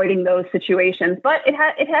 avoiding those situations. But it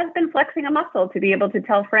has been flexing a muscle to be able to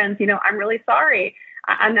tell friends, I'm really sorry.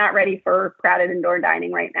 I'm not ready for crowded indoor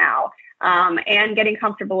dining right now. And getting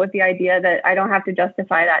comfortable with the idea that I don't have to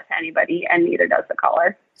justify that to anybody, and neither does the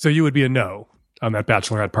caller. So you would be a no on that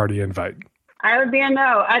bachelorette party invite? I would be a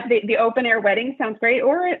no. The open air wedding sounds great,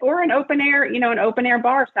 or an open air, an open air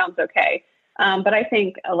bar sounds okay. But I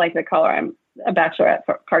think, like the caller, a bachelorette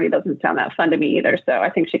party doesn't sound that fun to me either. So I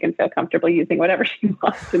think she can feel comfortable using whatever she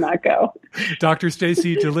wants to not go. Dr.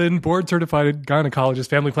 Stacy DeLynn, board-certified gynecologist,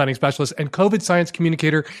 family planning specialist, and COVID science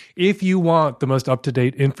communicator. If you want the most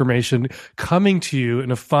up-to-date information coming to you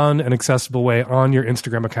in a fun and accessible way on your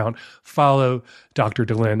Instagram account, follow Dr.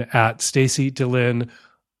 DeLynn at Stacy DeLynn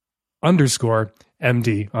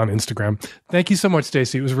 _MD on Instagram. Thank you so much,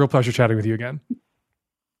 Stacy. It was a real pleasure chatting with you again.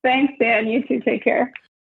 Thanks, Dan. You too. Take care.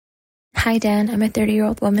 Hi, Dan. I'm a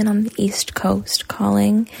 30-year-old woman on the East Coast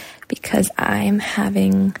calling because I'm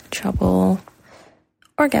having trouble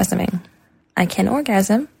orgasming. I can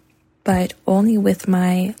orgasm, but only with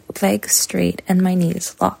my legs straight and my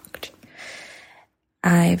knees locked.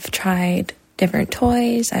 I've tried different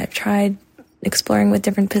toys. I've tried exploring with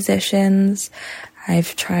different positions.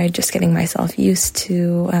 I've tried just getting myself used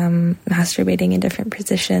to masturbating in different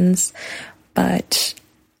positions, but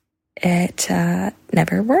it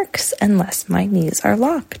never works unless my knees are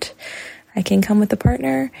locked. I can come with a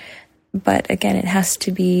partner, but again, it has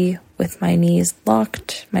to be with my knees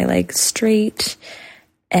locked, my legs straight,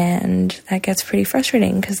 and that gets pretty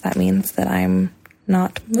frustrating because that means that I'm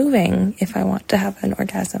not moving if I want to have an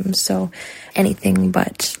orgasm. So anything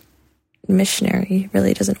but missionary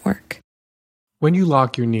really doesn't work. When you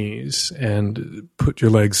lock your knees and put your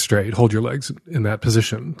legs straight, hold your legs in that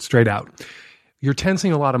position, straight out, you're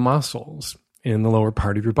tensing a lot of muscles in the lower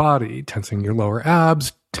part of your body, tensing your lower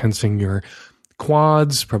abs, tensing your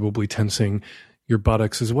quads, probably tensing your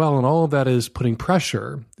buttocks as well. And all of that is putting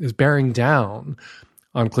pressure, is bearing down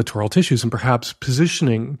on clitoral tissues and perhaps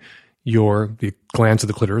positioning the glands of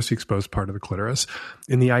the clitoris, the exposed part of the clitoris,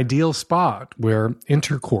 in the ideal spot where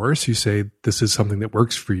intercourse, you say this is something that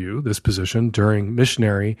works for you, this position, during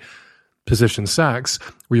missionary position sex,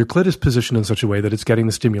 where your clit is positioned in such a way that it's getting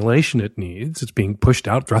the stimulation it needs, it's being pushed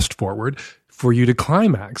out, thrust forward, for you to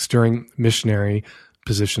climax during missionary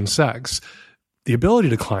position sex. The ability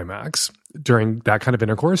to climax during that kind of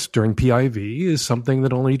intercourse, during PIV, is something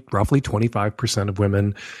that only roughly 25% of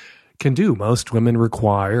women can do. Most women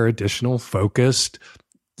require additional focused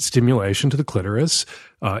stimulation to the clitoris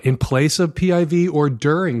in place of PIV or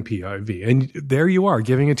during PIV. And there you are,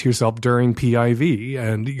 giving it to yourself during PIV,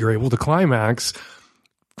 and you're able to climax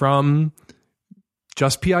from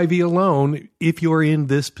just PIV alone if you're in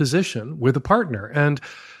this position with a partner. And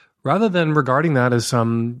rather than regarding that as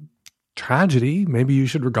some tragedy, maybe you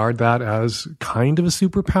should regard that as kind of a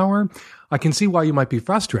superpower. I can see why you might be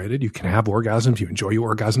frustrated. You can have orgasms, you enjoy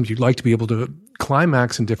your orgasms, you'd like to be able to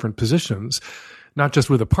climax in different positions, not just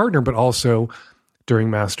with a partner, but also during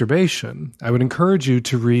masturbation. I would encourage you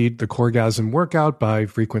to read The Coregasm Workout by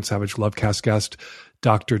frequent Savage Lovecast guest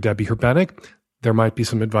Dr. Debbie Herbenick. There might be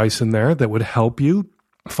some advice in there that would help you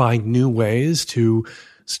find new ways to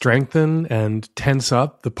strengthen and tense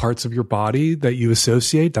up the parts of your body that you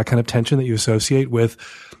associate, that kind of tension that you associate with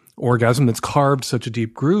orgasm that's carved such a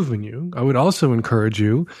deep groove in you. I would also encourage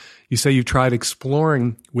you say you've tried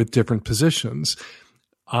exploring with different positions.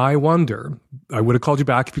 I wonder, I would have called you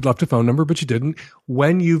back if you'd left a phone number, but you didn't.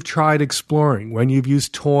 When you've tried exploring, when you've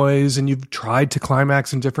used toys and you've tried to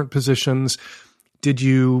climax in different positions, did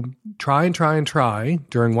you try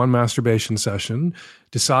during one masturbation session,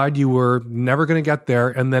 decide you were never going to get there,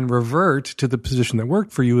 and then revert to the position that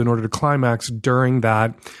worked for you in order to climax during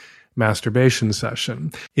that masturbation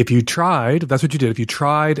session? If you tried, if that's what you did, if you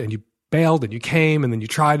tried and you bailed and you came, and then you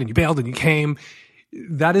tried and you bailed and you came,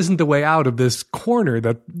 that isn't the way out of this corner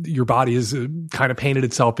that your body has kind of painted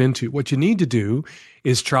itself into. What you need to do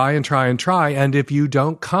is try. And if you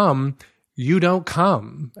don't come, you don't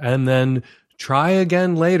come. And then try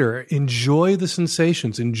again later. Enjoy the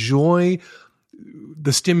sensations. Enjoy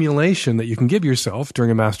the stimulation that you can give yourself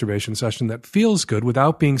during a masturbation session that feels good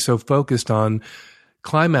without being so focused on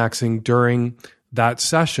climaxing during that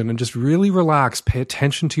session, and just really relax, pay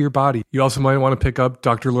attention to your body. You also might want to pick up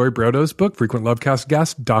Dr. Laurie Brodo's book, frequent Lovecast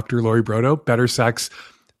guest, Dr. Laurie Brodo, Better Sex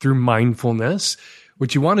Through Mindfulness.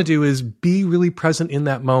 What you want to do is be really present in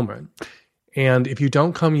that moment. And if you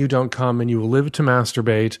don't come, you don't come, and you will live to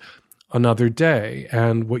masturbate another day.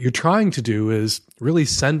 And what you're trying to do is really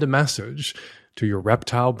send a message to your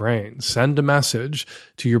reptile brain, send a message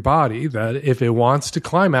to your body that if it wants to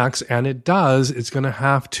climax, and it does, it's going to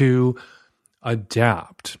have to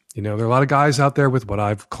adapt. You know, there are a lot of guys out there with what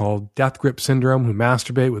I've called death grip syndrome who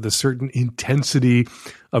masturbate with a certain intensity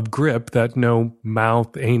of grip that no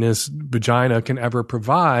mouth, anus, vagina can ever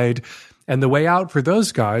provide. And the way out for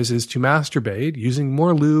those guys is to masturbate using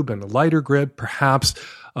more lube and a lighter grip, perhaps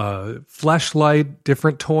fleshlight,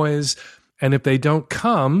 different toys. And if they don't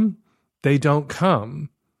come, they don't come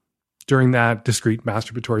during that discrete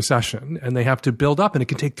masturbatory session. And they have to build up, and it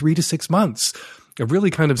can take 3 to 6 months of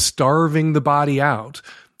really kind of starving the body out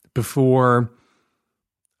before,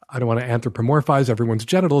 I don't want to anthropomorphize everyone's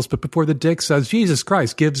genitals, but before the dick says, Jesus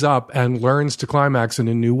Christ, gives up and learns to climax in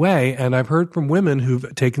a new way. And I've heard from women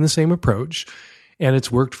who've taken the same approach, and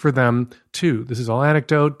it's worked for them too. This is all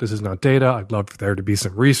anecdote. This is not data. I'd love for there to be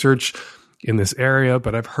some research in this area,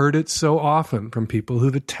 but I've heard it so often from people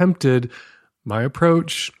who've attempted my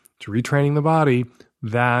approach to retraining the body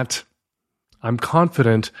that I'm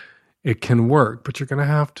confident it can work, but you're going to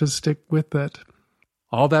have to stick with it.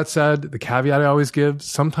 All that said, the caveat I always give,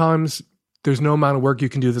 sometimes there's no amount of work you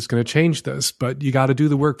can do that's going to change this, but you got to do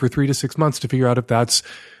the work for 3 to 6 months to figure out if that's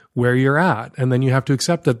where you're at. And then you have to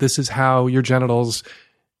accept that this is how your genitals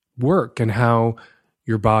work and how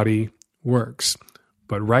your body works.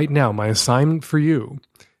 But right now, my assignment for you,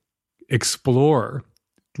 explore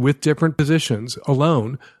with different positions,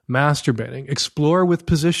 alone, masturbating, explore with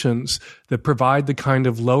positions that provide the kind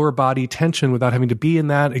of lower body tension without having to be in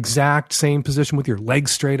that exact same position with your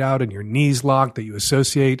legs straight out and your knees locked that you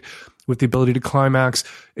associate with the ability to climax.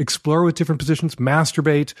 Explore with different positions,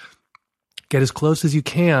 masturbate, get as close as you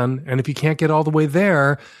can. And if you can't get all the way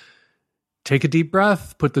there, take a deep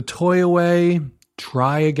breath, put the toy away,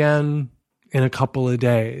 try again in a couple of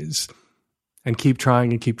days, and keep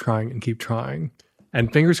trying and keep trying and keep trying.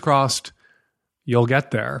 And fingers crossed, you'll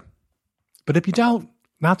get there. But if you don't,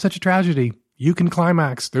 not such a tragedy. You can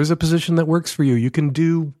climax. There's a position that works for you. You can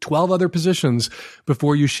do 12 other positions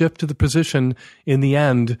before you shift to the position in the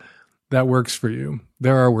end that works for you.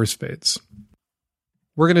 There are worse fates.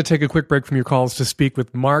 We're going to take a quick break from your calls to speak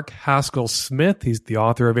with Mark Haskell Smith. He's the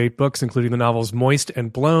author of 8 books, including the novels Moist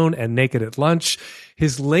and Blown and Naked at Lunch.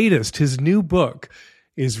 His new book,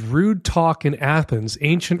 is Rude Talk in Athens,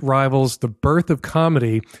 Ancient Rivals, The Birth of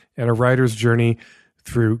Comedy, and a Writer's Journey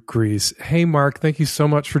Through Greece. Hey, Mark, thank you so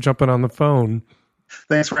much for jumping on the phone.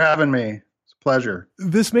 Thanks for having me. It's a pleasure.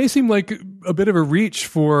 This may seem like a bit of a reach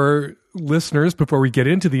for listeners before we get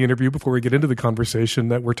into the interview, before we get into the conversation,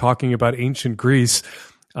 that we're talking about ancient Greece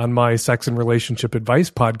on my sex and relationship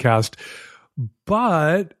advice podcast.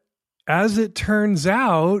 But as it turns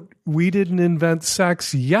out, we didn't invent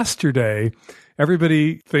sex yesterday.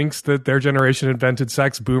 Everybody thinks that their generation invented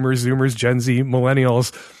sex, boomers, zoomers, Gen Z,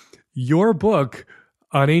 millennials. Your book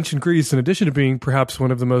on ancient Greece, in addition to being perhaps one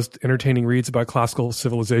of the most entertaining reads about classical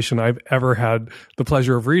civilization I've ever had the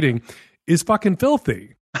pleasure of reading, is fucking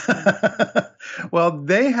filthy. Well,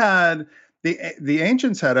 they had, the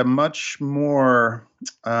ancients had a much more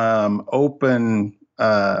open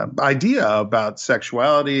idea about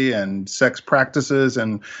sexuality and sex practices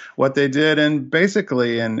and what they did. And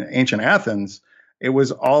basically in ancient Athens, it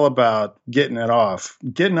was all about getting off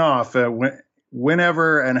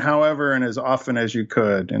whenever and however and as often as you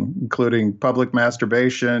could, including public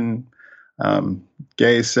masturbation,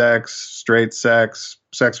 gay sex, straight sex,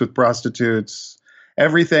 sex with prostitutes,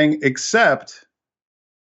 everything except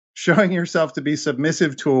showing yourself to be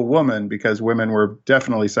submissive to a woman, because women were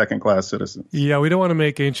definitely second-class citizens. Yeah, we don't want to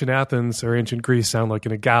make ancient Athens or ancient Greece sound like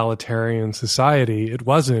an egalitarian society. It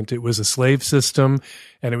wasn't. It was a slave system,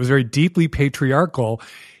 and it was very deeply patriarchal.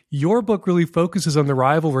 Your book really focuses on the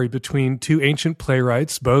rivalry between two ancient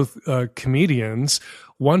playwrights, both comedians,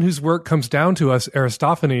 one whose work comes down to us,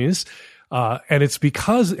 Aristophanes, and it's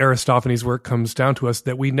because Aristophanes' work comes down to us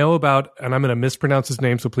that we know about, and I'm going to mispronounce his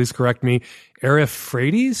name, so please correct me,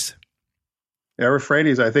 Ariphrades?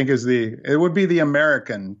 Ariphrades, I think, it would be the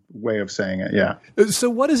American way of saying it, yeah. So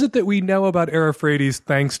what is it that we know about Ariphrades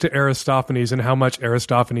thanks to Aristophanes, and how much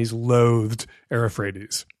Aristophanes loathed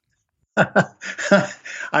Ariphrades?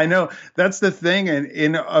 I know, that's the thing.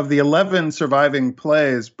 In of the 11 surviving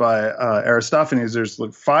plays by Aristophanes, there's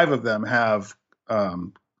 5 of them have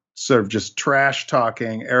sort of just trash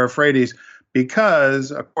talking Ariphrades,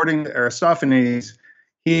 because according to Aristophanes,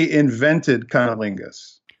 he invented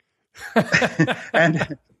cunnilingus.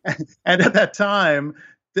 and at that time,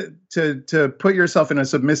 to put yourself in a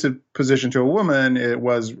submissive position to a woman, it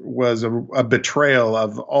was a betrayal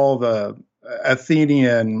of all the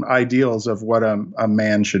Athenian ideals of what a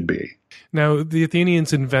man should be. Now, the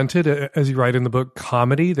Athenians invented, as you write in the book,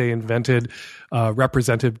 comedy. They invented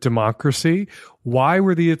representative democracy. Why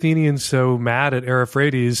were the Athenians so mad at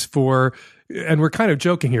Ariphrades for and we're kind of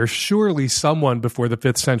joking here, surely someone before the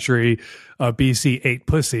 5th century BC ate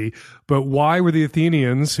pussy, but why were the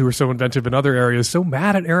Athenians, who were so inventive in other areas, so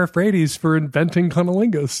mad at Ariphrades for inventing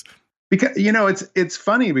cunnilingus? Because, it's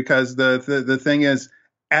funny because the thing is,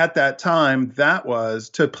 at that time, that was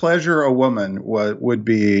to pleasure a woman would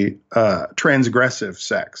be transgressive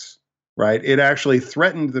sex, right? It actually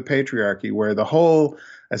threatened the patriarchy, where the whole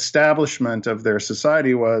establishment of their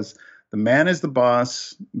society was the man is the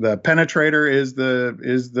boss, the penetrator is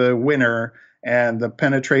the winner, and the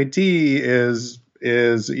penetratee is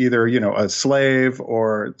either a slave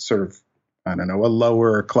or sort of, I don't know, a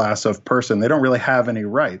lower class of person. They don't really have any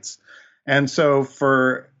rights, and so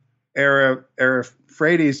for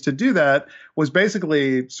Ariphrades to do that was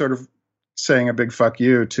basically sort of saying a big fuck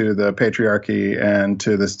you to the patriarchy and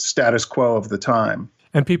to the status quo of the time.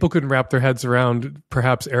 And people couldn't wrap their heads around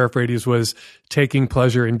perhaps Ariphrades was taking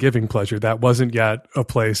pleasure and giving pleasure. That wasn't yet a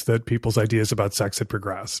place that people's ideas about sex had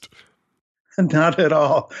progressed. Not at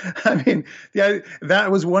all. I mean,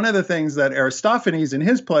 that was one of the things that Aristophanes in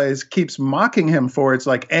his plays keeps mocking him for. It's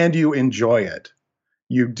like, and you enjoy it.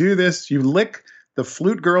 You do this, you lick the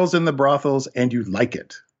flute girls in the brothels, and you like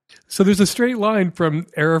it. So there's a straight line from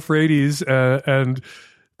Ariphrades and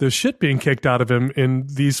the shit being kicked out of him in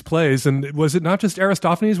these plays. And was it not just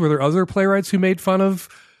Aristophanes? Were there other playwrights who made fun of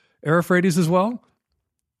Ariphrades as well?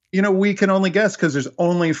 We can only guess because there's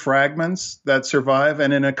only fragments that survive.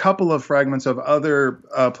 And in a couple of fragments of other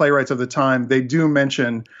playwrights of the time, they do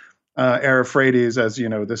mention Ariphrades as,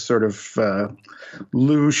 this sort of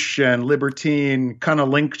louche and libertine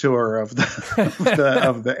cunnilingus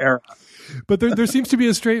of the era. But there seems to be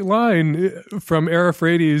a straight line from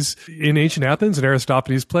Ariphrades in ancient Athens and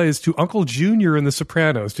Aristophanes' plays to Uncle Junior in The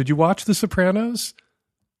Sopranos. Did you watch The Sopranos?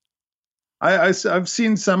 I've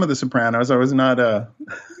seen some of The Sopranos. I was not a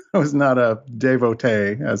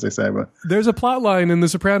devotee, as they say. But there's a plot line in The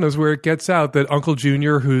Sopranos where it gets out that Uncle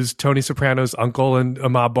Junior, who's Tony Soprano's uncle and a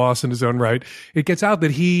mob boss in his own right, it gets out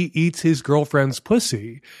that he eats his girlfriend's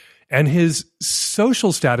pussy. And his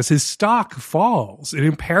social status, his stock falls. It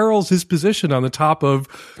imperils his position on the top of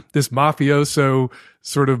this mafioso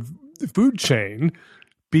sort of food chain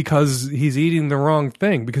because he's eating the wrong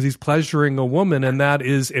thing, because he's pleasuring a woman, and that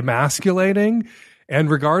is emasculating and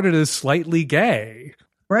regarded as slightly gay.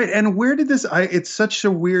 Right. And where did it's such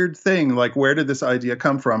a weird thing. Like, where did this idea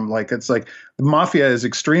come from? Like, it's like the mafia is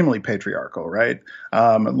extremely patriarchal, right?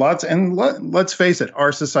 Let's face it,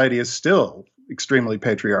 our society is still extremely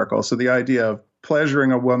patriarchal. So the idea of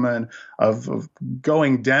pleasuring a woman, of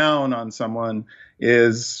going down on someone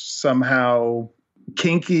is somehow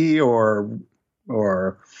kinky or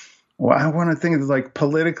well, I want to think of like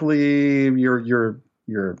politically you're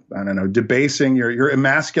I don't know, debasing, you're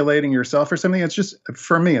emasculating yourself or something. It's just,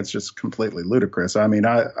 for me, it's just completely ludicrous. I mean,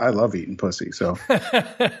 I love eating pussy. So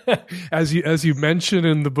as you mention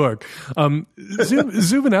in the book,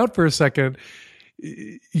 zooming out for a second,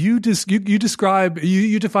 you define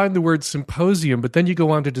the word symposium, but then you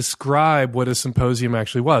go on to describe what a symposium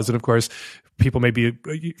actually was. And of course, people may be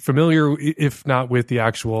familiar, if not with the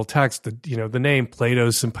actual text, the name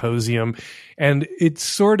Plato's Symposium. And it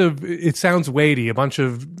sounds weighty, a bunch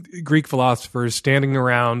of Greek philosophers standing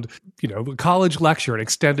around, a college lecture, an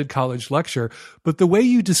extended college lecture. But the way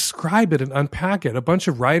you describe it and unpack it, a bunch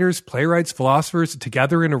of writers, playwrights, philosophers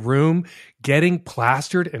together in a room, getting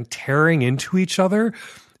plastered and tearing into each other.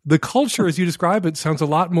 The culture, as you describe it, sounds a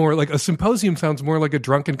lot more like a symposium, sounds more like a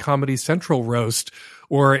drunken Comedy Central roast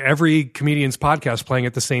or every comedian's podcast playing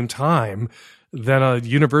at the same time than a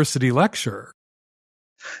university lecture.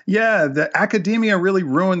 Yeah, the academia really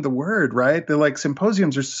ruined the word, right? They're like,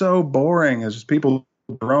 symposiums are so boring. It's just people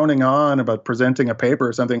droning on about presenting a paper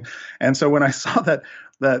or something. And so when I saw that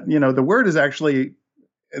the word is actually,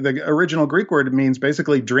 the original Greek word means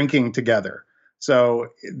basically drinking together. So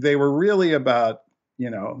they were really about,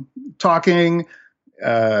 talking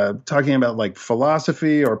about like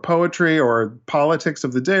philosophy or poetry or politics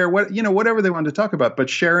of the day or whatever they wanted to talk about, but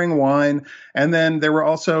sharing wine. And then there were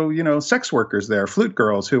also, sex workers there, flute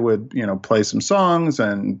girls who would, play some songs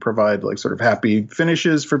and provide like sort of happy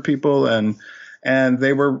finishes for people. And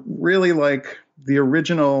they were really like the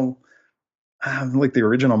original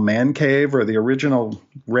man cave or the original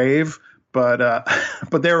rave, but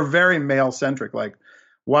they were very male centric, like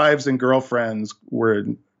wives and girlfriends were,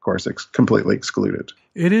 of course, completely excluded.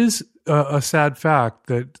 It is a sad fact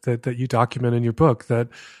that you document in your book that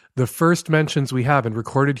the first mentions we have in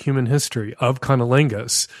recorded human history of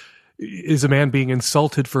cunnilingus is a man being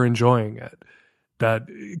insulted for enjoying it. that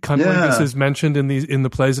cunnilingus is mentioned in the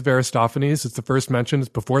plays of Aristophanes. It's the first mention. It's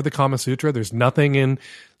before the Kama Sutra. There's nothing in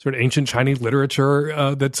sort of ancient Chinese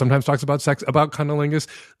literature that sometimes talks about sex, about cunnilingus.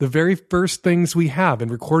 The very first things we have in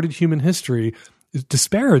recorded human history is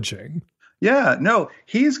disparaging. Yeah, no,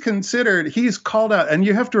 he's called out. And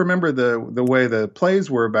you have to remember the way the plays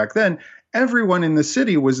were back then. Everyone in the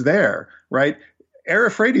city was there, right?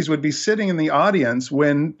 Ariphrades would be sitting in the audience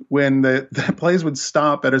when the plays would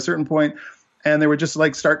stop at a certain point, and they would just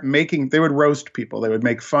like they would roast people. They would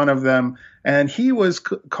make fun of them. And he was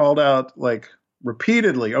called out like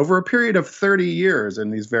repeatedly over a period of 30 years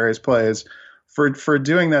in these various plays for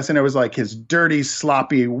doing this. And it was like his dirty,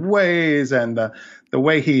 sloppy ways and the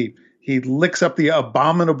way he licks up the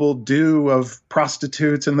abominable dew of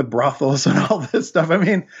prostitutes in the brothels and all this stuff. I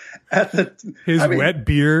mean, wet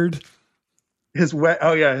beard. His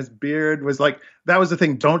beard was like, that was the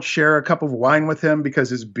thing. Don't share a cup of wine with him because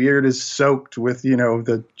his beard is soaked with,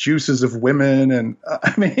 the juices of women. And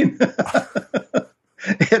I mean,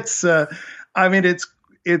 it's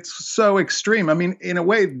so extreme. I mean, in a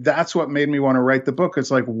way, that's what made me want to write the book.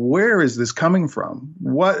 It's like, where is this coming from?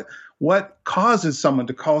 What causes someone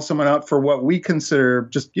to call someone out for what we consider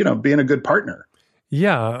just, being a good partner?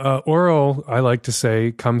 Yeah, oral, I like to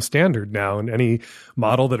say, comes standard now, and any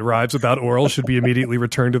model that arrives without oral should be immediately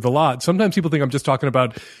returned to the lot. Sometimes people think I'm just talking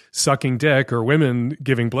about sucking dick or women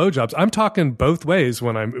giving blowjobs. I'm talking both ways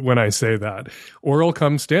when I say that. Oral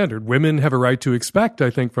comes standard. Women have a right to expect, I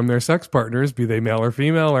think, from their sex partners, be they male or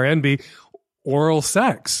female or NB, oral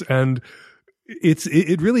sex, and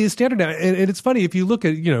it really is standard now. And it's funny if you look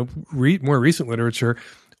at more recent literature.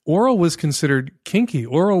 Oral was considered kinky.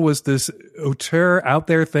 Oral was this auteur out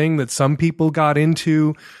there thing that some people got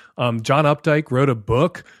into. John Updike wrote a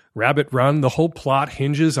book, Rabbit Run. The whole plot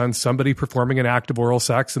hinges on somebody performing an act of oral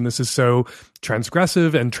sex, and this is so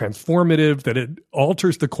transgressive and transformative that it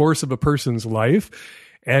alters the course of a person's life.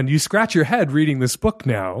 And you scratch your head reading this book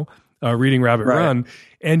now, reading Rabbit Run,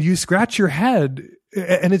 and you scratch your head,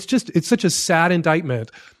 and it's such a sad indictment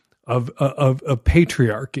of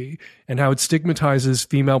patriarchy and how it stigmatizes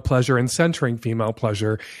female pleasure and centering female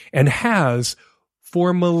pleasure, and has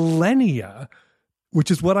for millennia, which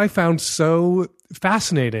is what I found so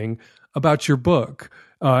fascinating about your book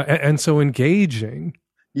and so engaging.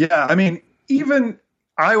 Yeah, I mean, even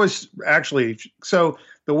I was actually, so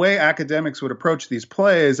the way academics would approach these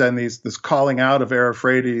plays and this calling out of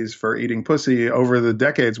Ariphrades for eating pussy over the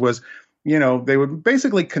decades was, they would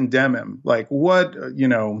basically condemn him. Like, what,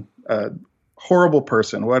 a horrible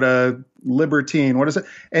person, what a libertine, what is it?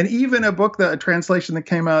 And even a translation that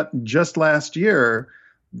came out just last year,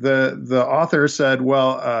 the author said,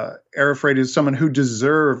 well, Ariphrades is someone who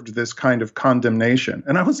deserved this kind of condemnation.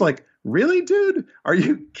 And I was like, really, dude? Are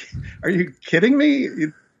you kidding me?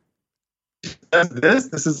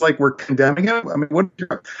 This is like we're condemning him. I mean,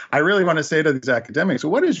 I really want to say to these academics,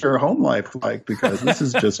 what is your home life like? Because this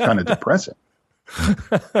is just kind of depressing.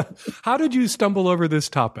 How did you stumble over this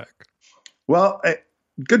topic? Well,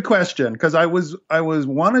 good question. Because I was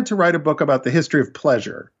wanted to write a book about the history of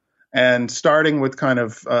pleasure, and starting with kind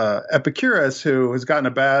of Epicurus, who has gotten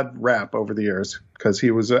a bad rap over the years because he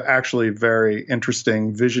was actually a very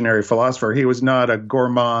interesting visionary philosopher. He was not a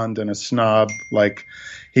gourmand and a snob like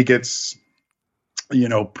he gets,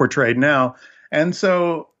 portrayed now. And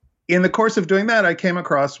so in the course of doing that, I came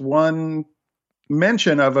across one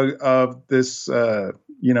mention of this,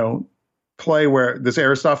 play where this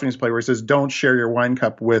Aristophanes play where he says, don't share your wine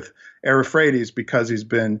cup with Ariphrades because his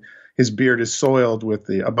beard is soiled with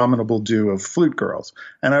the abominable dew of flute girls.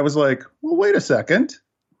 And I was like, well, wait a second.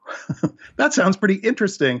 That sounds pretty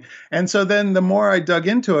interesting. And so then the more I dug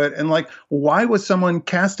into it, and like, why was someone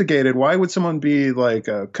castigated? Why would someone be like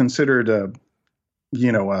considered a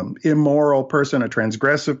immoral person, a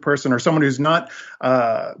transgressive person, or someone who's not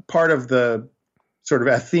part of the sort of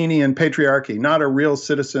Athenian patriarchy, not a real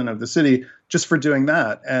citizen of the city, just for doing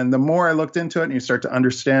that? And the more I looked into it, and you start to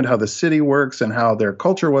understand how the city works and how their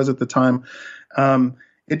culture was at the time,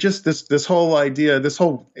 it just this whole idea,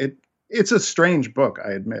 it's a strange book,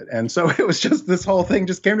 I admit. And so it was just, this whole thing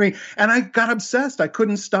just came to me, and I got obsessed. I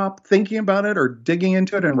couldn't stop thinking about it or digging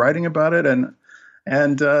into it and writing about it. And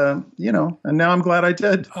now I'm glad I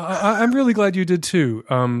did. I'm really glad you did too.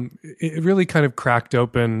 It really kind of cracked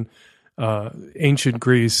open ancient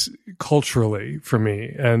Greece culturally for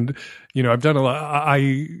me. And, I've done a lot.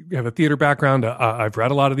 I have a theater background. I've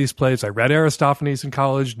read a lot of these plays. I read Aristophanes in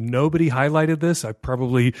college. Nobody highlighted this. I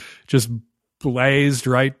probably just blazed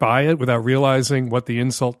right by it without realizing what the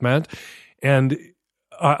insult meant. And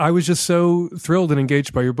I was just so thrilled and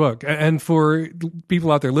engaged by your book. And for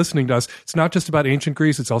people out there listening to us, it's not just about ancient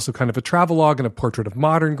Greece. It's also kind of a travelogue and a portrait of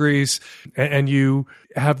modern Greece. And you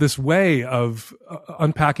have this way of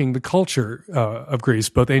unpacking the culture of Greece,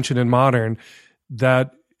 both ancient and modern,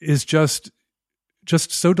 that is just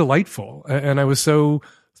so delightful. And I was so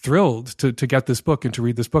thrilled to get this book and to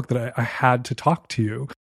read this book that I had to talk to you.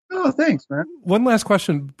 Oh, thanks, man. One last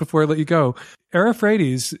question before I let you go.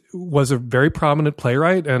 Ariphrades was a very prominent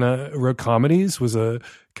playwright and wrote comedies, was a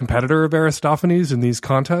competitor of Aristophanes in these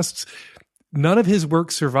contests. None of his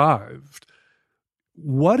work survived.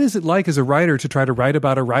 What is it like as a writer to try to write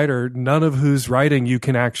about a writer, none of whose writing you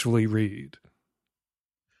can actually read?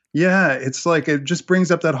 Yeah, it's like it just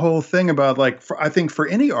brings up that whole thing about I think for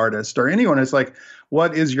any artist or anyone, it's like,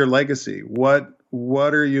 what is your legacy? What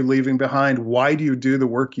are you leaving behind? Why do you do the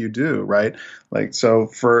work you do? Right? Like, so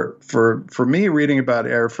for me, reading about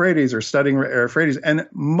Ariphrades or studying Ariphrades, and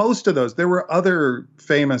most of those, there were other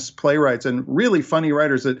famous playwrights and really funny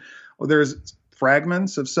writers there's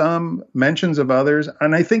fragments of some, mentions of others.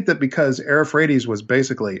 And I think that because Ariphrades was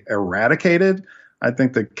basically eradicated, I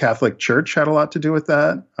think the Catholic Church had a lot to do with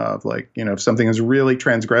that. Of if something is really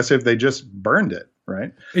transgressive, they just burned it,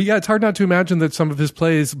 right? Yeah, it's hard not to imagine that some of his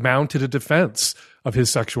plays mounted a defense of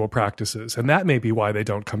his sexual practices. And that may be why they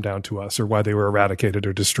don't come down to us or why they were eradicated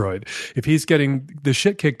or destroyed. If he's getting the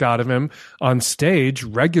shit kicked out of him on stage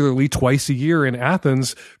regularly twice a year in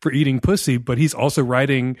Athens for eating pussy, but he's also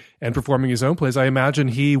writing and performing his own plays, I imagine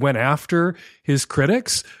he went after his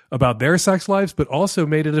critics about their sex lives, but also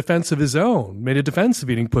made a defense of his own, made a defense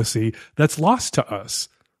of eating pussy that's lost to us.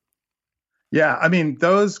 Yeah, I mean,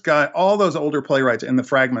 all those older playwrights in the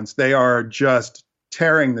fragments, they are just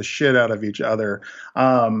tearing the shit out of each other.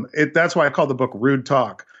 That's why I call the book Rude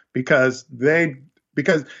Talk, because you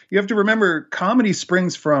have to remember comedy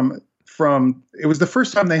springs from it was the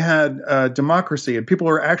first time they had democracy and people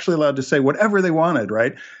were actually allowed to say whatever they wanted,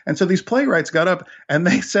 right? And so these playwrights got up and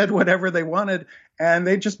they said whatever they wanted, and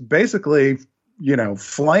they just basically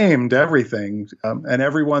flamed everything and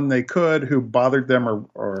everyone they could who bothered them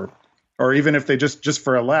or even if they just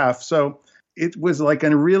for a laugh. So it was like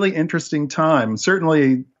a really interesting time,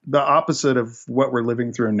 certainly the opposite of what we're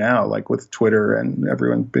living through now, like with Twitter and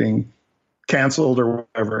everyone being canceled or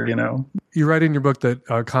whatever, You write in your book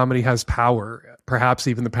that comedy has power, perhaps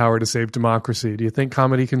even the power to save democracy. Do you think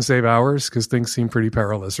comedy can save ours? Because things seem pretty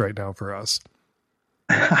perilous right now for us.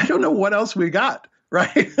 I don't know what else we got,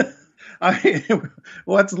 right? I mean,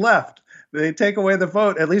 what's left? They take away the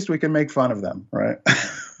vote. At least we can make fun of them, right?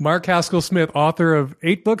 Mark Haskell Smith, author of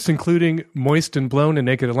 8 books, including Moist and Blown and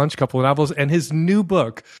Naked at Lunch, a couple of novels, and his new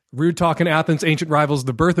book, Rude Talk in Athens, Ancient Rivals,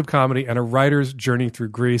 The Birth of Comedy, and a Writer's Journey Through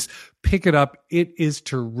Greece. Pick it up. It is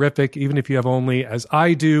terrific. Even if you have only, as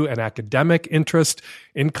I do, an academic interest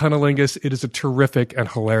in cunnilingus, it is a terrific and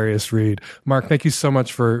hilarious read. Mark, thank you so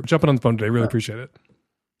much for jumping on the phone today. Really appreciate it.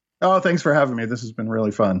 Oh, thanks for having me. This has been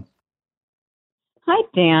really fun. Hi,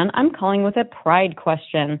 Dan. I'm calling with a pride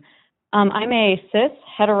question. I'm a cis,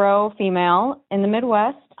 hetero female in the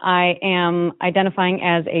Midwest. I am identifying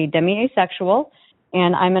as a demi-asexual,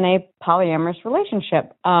 and I'm in a polyamorous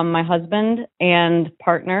relationship. My husband and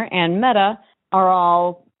partner and meta are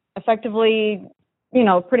all effectively,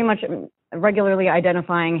 pretty much regularly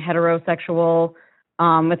identifying heterosexual,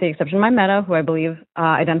 with the exception of my meta, who I believe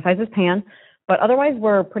identifies as pan. But otherwise,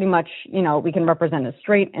 we're pretty much, we can represent as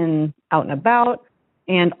straight and out and about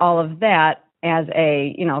and all of that as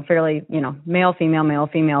a, fairly, male,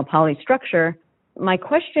 female poly structure. My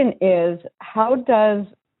question is, how does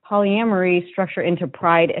polyamory structure into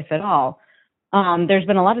pride, if at all? There's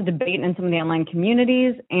been a lot of debate in some of the online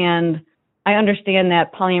communities, and I understand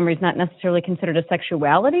that polyamory is not necessarily considered a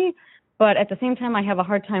sexuality, but at the same time, I have a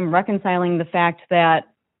hard time reconciling the fact that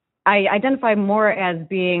I identify more as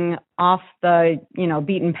being off the,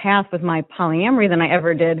 beaten path with my polyamory than I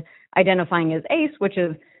ever did identifying as ace, which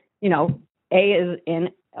is, A is in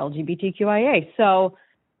LGBTQIA. So,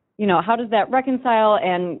 how does that reconcile?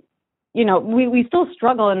 And, we still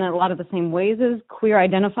struggle in a lot of the same ways as queer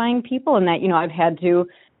identifying people, in that, I've had to,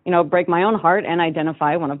 break my own heart and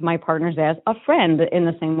identify one of my partners as a friend in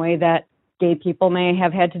the same way that gay people may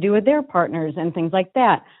have had to do with their partners and things like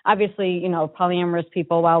that. Obviously, polyamorous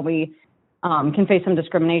people, while we can face some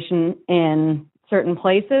discrimination in certain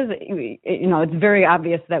places, it's very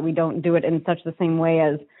obvious that we don't do it in such the same way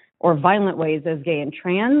as, or violent ways as gay and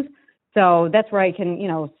trans. So that's where I can,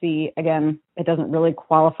 see, again, it doesn't really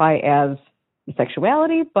qualify as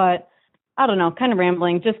sexuality, but I don't know, kind of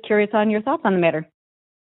rambling, just curious on your thoughts on the matter.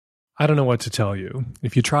 I don't know what to tell you.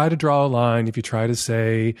 If you try to draw a line, if you try to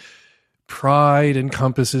say Pride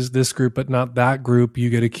encompasses this group, but not that group, you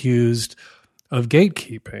get accused of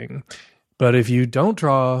gatekeeping. But if you don't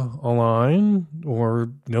draw a line, or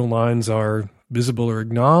no lines are visible or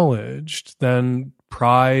acknowledged, then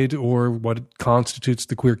pride, or what constitutes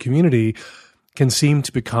the queer community, can seem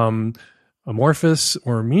to become amorphous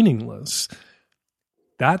or meaningless.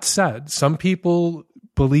 That said, some people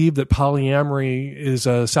believe that polyamory is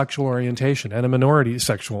a sexual orientation and a minority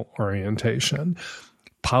sexual orientation.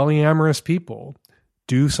 Polyamorous people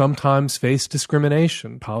do sometimes face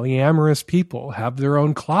discrimination. Polyamorous people have their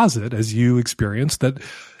own closet, as you experience, that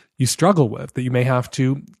you struggle with, that you may have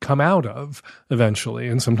to come out of eventually.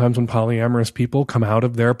 And sometimes when polyamorous people come out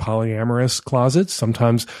of their polyamorous closets,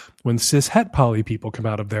 sometimes when cis-het poly people come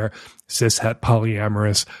out of their cis-het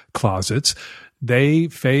polyamorous closets, they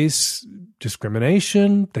face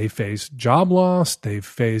discrimination, they face job loss, they've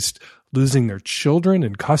faced losing their children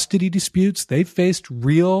in custody disputes, they've faced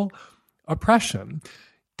real oppression.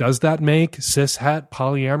 Does that make cis-het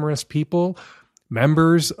polyamorous people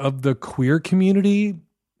members of the queer community?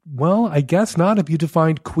 Well, I guess not. If you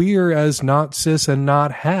defined queer as not cis and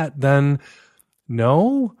not het, then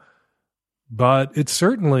no. But it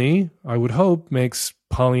certainly, I would hope, makes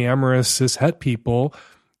polyamorous cis-het people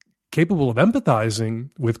capable of empathizing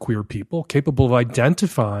with queer people, capable of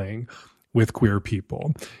identifying with queer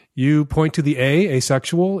people. You point to the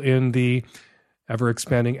asexual, in the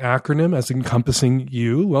ever-expanding acronym as encompassing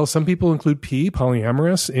you. Well, some people include P,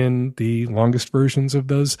 polyamorous, in the longest versions of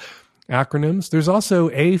those acronyms. There's also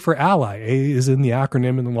A for ally. A is in the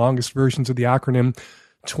acronym, in the longest versions of the acronym,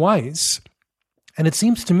 twice. And it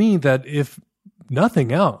seems to me that if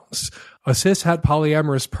nothing else, a cis-het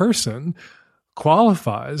polyamorous person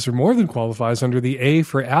qualifies, or more than qualifies, under the A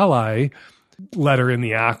for ally letter in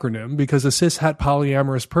the acronym, because a cis-het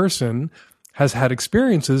polyamorous person has had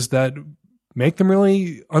experiences that make them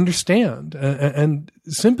really understand and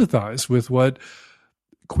sympathize with what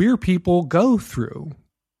queer people go through.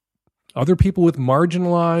 Other people with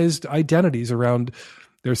marginalized identities around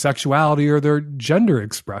their sexuality or their gender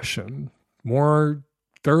expression, more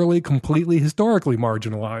thoroughly, completely, historically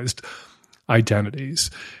marginalized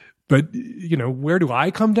identities. But, you know, where do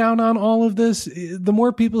I come down on all of this? The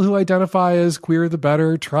more people who identify as queer, the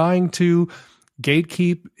better. Trying to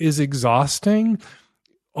gatekeep is exhausting.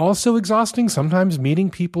 Also exhausting, sometimes meeting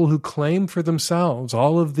people who claim for themselves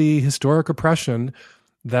all of the historic oppression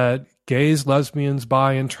that gays, lesbians,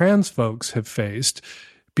 bi, and trans folks have faced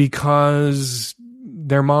because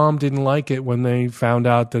their mom didn't like it when they found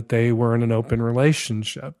out that they were in an open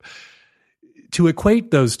relationship. To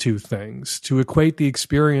equate those two things, to equate the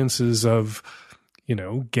experiences of, you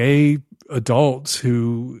know, gay adults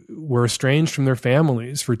who were estranged from their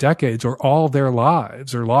families for decades or all their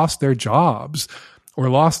lives, or lost their jobs or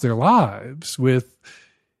lost their lives, with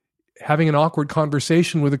having an awkward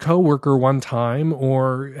conversation with a coworker one time,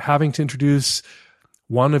 or having to introduce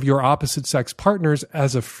one of your opposite sex partners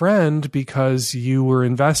as a friend because you were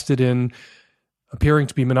invested in appearing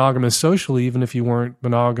to be monogamous socially, even if you weren't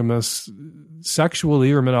monogamous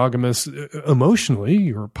sexually or monogamous emotionally,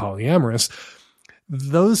 you're polyamorous.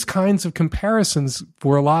 Those kinds of comparisons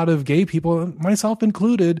for a lot of gay people, myself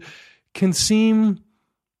included, can seem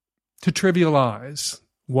to trivialize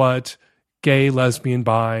what gay, lesbian,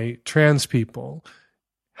 bi, trans people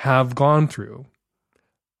have gone through.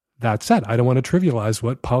 That said, I don't want to trivialize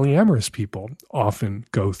what polyamorous people often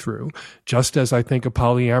go through, just as I think a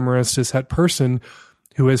polyamorous cishet person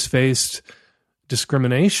who has faced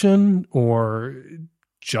discrimination or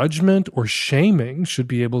judgment or shaming should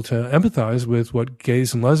be able to empathize with what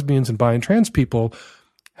gays and lesbians and bi and trans people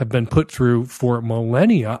have been put through for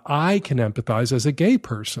millennia. I can empathize as a gay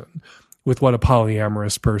person with what a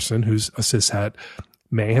polyamorous person who's a cishet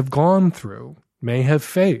may have gone through, may have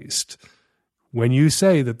faced. When you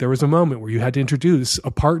say that there was a moment where you had to introduce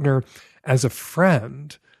a partner as a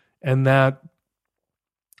friend and that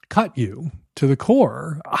cut you to the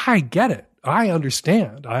core, I get it. I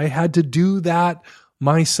understand. I had to do that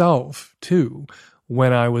myself too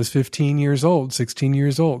when I was 15 years old, 16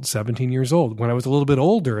 years old, 17 years old. When I was a little bit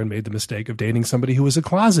older and made the mistake of dating somebody who was a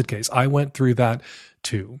closet case, I went through that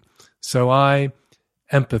too. So I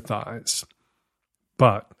empathize.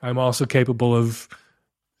 But I'm also capable of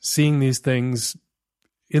seeing these things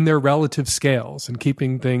in their relative scales and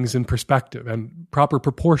keeping things in perspective and proper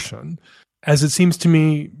proportion, as it seems to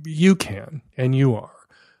me you can, and you are.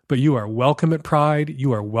 But you are welcome at Pride.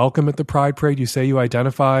 You are welcome at the Pride Parade. You say you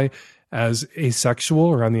identify as asexual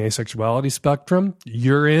or on the asexuality spectrum.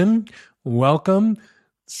 You're in. Welcome.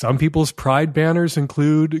 Some people's Pride banners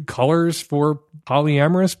include colors for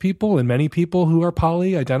polyamorous people, and many people who are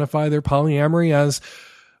poly identify their polyamory as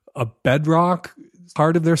a bedrock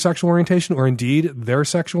part of their sexual orientation, or indeed their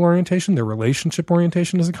sexual orientation, their relationship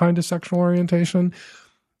orientation is a kind of sexual orientation,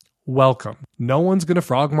 welcome. No one's going to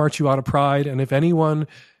frog march you out of Pride. And if anyone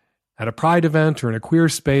at a Pride event or in a queer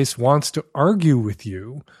space wants to argue with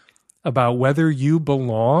you about whether you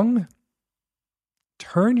belong,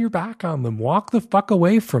 turn your back on them. Walk the fuck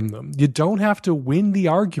away from them. You don't have to win the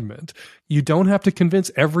argument. You don't have to convince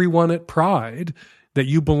everyone at Pride that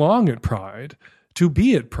you belong at Pride to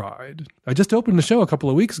be at Pride. I just opened the show a couple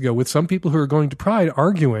of weeks ago with some people who are going to Pride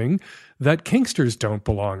arguing that Kinksters don't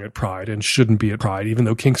belong at Pride and shouldn't be at Pride, even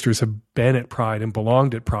though Kinksters have been at Pride and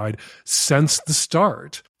belonged at Pride since the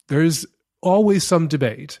start. There's always some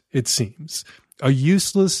debate, it seems, a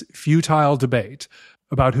useless, futile debate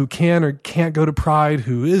about who can or can't go to Pride,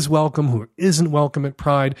 who is welcome, who isn't welcome at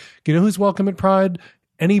Pride. You know who's welcome at Pride?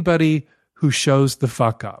 Anybody who shows the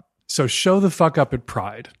fuck up. So show the fuck up at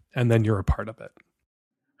Pride, and then you're a part of it.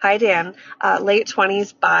 Hi, Dan. Late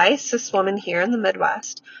 20s bi, cis woman here in the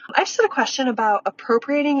Midwest. I just had a question about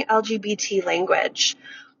appropriating LGBT language.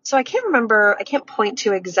 So I can't point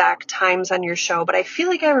to exact times on your show, but I feel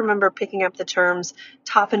like I remember picking up the terms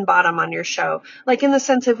top and bottom on your show, like in the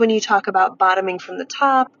sense of when you talk about bottoming from the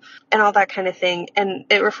top and all that kind of thing. And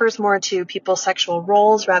it refers more to people's sexual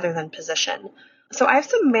roles rather than position. So I have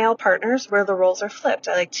some male partners where the roles are flipped.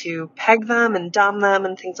 I like to peg them and dom them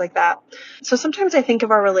and things like that. So sometimes I think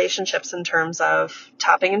of our relationships in terms of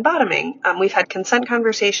topping and bottoming. We've had consent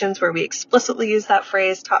conversations where we explicitly use that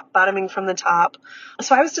phrase, bottoming from the top.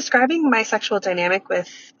 So I was describing my sexual dynamic with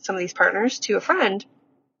some of these partners to a friend,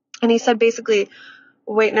 and he said basically,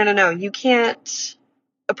 wait, no, you can't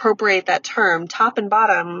appropriate that term. Top and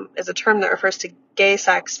bottom is a term that refers to gay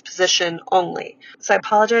sex position only. So I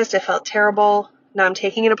apologized. I felt terrible. Now I'm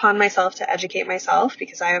taking it upon myself to educate myself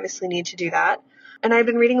because I obviously need to do that. And I've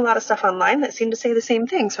been reading a lot of stuff online that seemed to say the same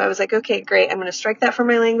thing. So I was like, okay, great. I'm going to strike that from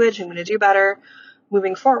my language. I'm going to do better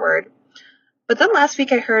moving forward. But then last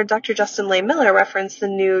week I heard Dr. Justin Lay Miller reference the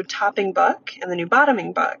new topping book and the new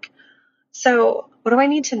bottoming book. So what do I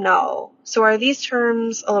need to know? So are these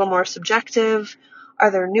terms a little more subjective?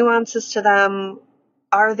 Are there nuances to them?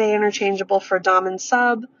 Are they interchangeable for dom and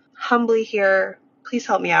sub? Humbly here. Please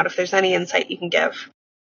help me out if there's any insight you can give.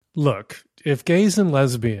 Look, if gays and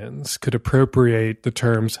lesbians could appropriate the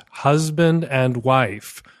terms husband and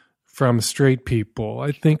wife from straight people,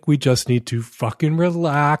 I think we just need to fucking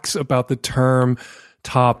relax about the term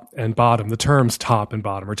top and bottom, the terms top and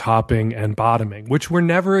bottom, or topping and bottoming, which were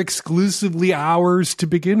never exclusively ours to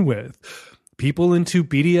begin with. People into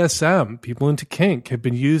BDSM, people into kink have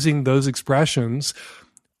been using those expressions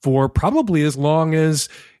for probably as long as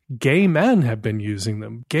gay men have been using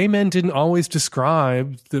them. Gay men didn't always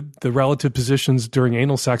describe the relative positions during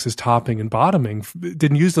anal sex as topping and bottoming,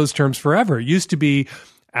 didn't use those terms forever. It used to be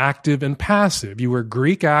active and passive. You were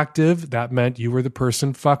Greek active, that meant you were the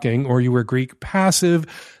person fucking, or you were Greek passive,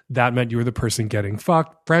 that meant you were the person getting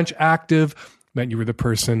fucked. French active meant you were the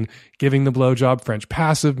person giving the blowjob. French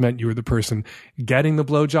passive meant you were the person getting the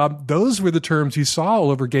blowjob. Those were the terms you saw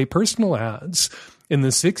all over gay personal ads in the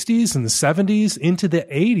 60s and the 70s into the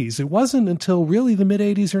 80s. It wasn't until really the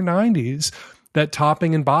mid-80s or 90s that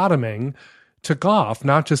topping and bottoming took off,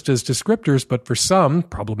 not just as descriptors, but for some,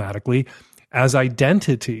 problematically, as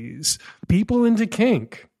identities. People into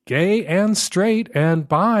kink, gay and straight and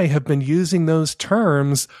bi, have been using those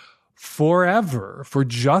terms forever, for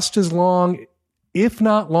just as long, if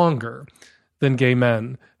not longer, than gay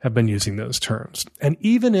men have been using those terms. And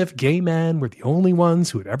even if gay men were the only ones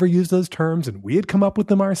who had ever used those terms and we had come up with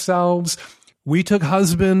them ourselves, we took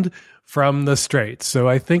husband from the straights. So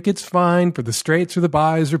I think it's fine for the straights or the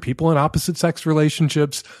bis or people in opposite sex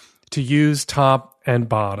relationships to use top and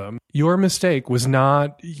bottom. Your mistake was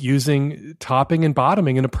not using topping and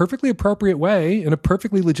bottoming in a perfectly appropriate way, in a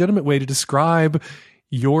perfectly legitimate way to describe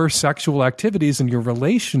your sexual activities and your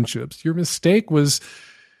relationships. Your mistake was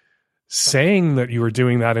saying that you were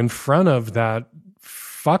doing that in front of that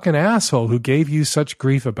fucking asshole who gave you such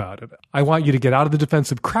grief about it. I want you to get out of the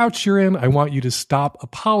defensive crouch you're in. I want you to stop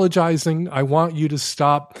apologizing. I want you to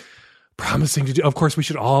stop promising to do. Of course, we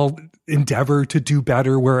should all endeavor to do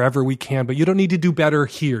better wherever we can, but you don't need to do better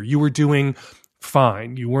here. You were doing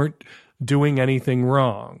fine. You weren't doing anything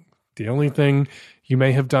wrong. The only thing you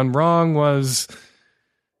may have done wrong was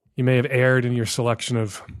you may have erred in your selection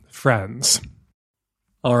of friends.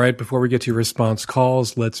 All right, before we get to your response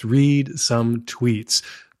calls, let's read some tweets.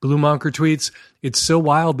 Blue Monker tweets, "It's so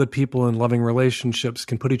wild that people in loving relationships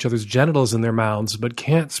can put each other's genitals in their mouths, but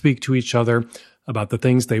can't speak to each other about the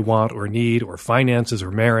things they want or need, or finances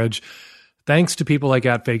or marriage. Thanks to people like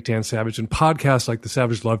 @FakeDanSavage and podcasts like the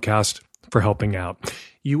Savage Lovecast for helping out."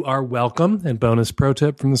 you are welcome. And bonus pro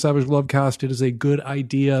tip from the Savage Lovecast, it is a good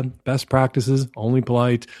idea, best practices, only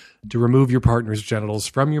polite, to remove your partner's genitals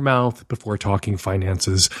from your mouth before talking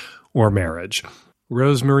finances or marriage.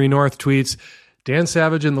 Rosemary North tweets, Dan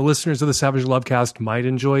Savage and the listeners of the Savage Lovecast might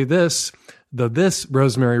enjoy this. The this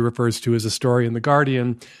Rosemary refers to as a story in The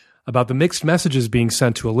Guardian about the mixed messages being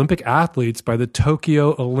sent to Olympic athletes by the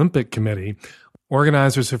Tokyo Olympic Committee.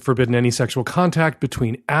 Organizers have forbidden any sexual contact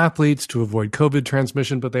between athletes to avoid COVID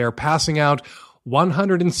transmission, but they are passing out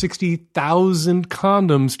 160,000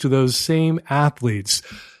 condoms to those same athletes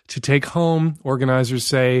to take home, organizers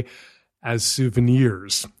say, as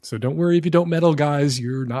souvenirs. So don't worry if you don't medal, guys.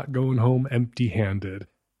 You're not going home empty-handed.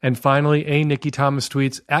 And finally, A. Nikki Thomas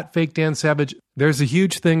tweets, at Fake Dan Savage, there's a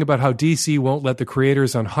huge thing about how DC won't let the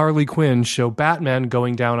creators on Harley Quinn show Batman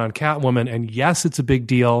going down on Catwoman. And yes, it's a big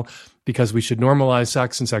deal because we should normalize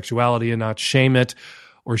sex and sexuality and not shame it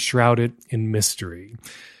or shroud it in mystery.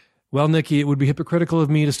 Well, Nikki, it would be hypocritical of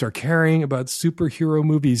me to start caring about superhero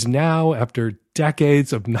movies now after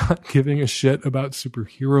decades of not giving a shit about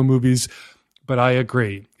superhero movies. But I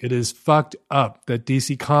agree. It is fucked up that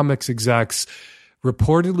DC Comics execs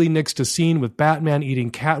reportedly nixed a scene with Batman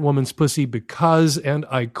eating Catwoman's pussy because, and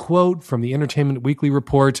I quote from the Entertainment Weekly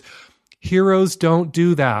report, heroes don't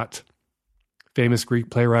do that. Famous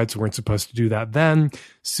Greek playwrights weren't supposed to do that then.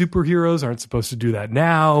 Superheroes aren't supposed to do that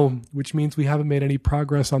now, which means we haven't made any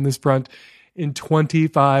progress on this front in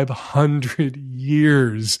 2,500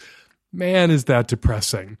 years. Man, is that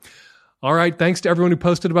depressing. All right, thanks to everyone who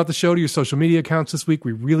posted about the show to your social media accounts this week.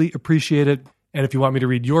 We really appreciate it. And if you want me to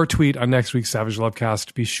read your tweet on next week's Savage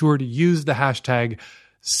Lovecast, be sure to use the hashtag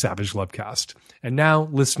Savage Lovecast. And now,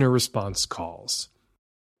 listener response calls.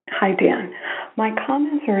 Hi, Dan. My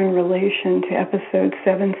comments are in relation to episode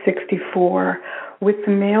 764 with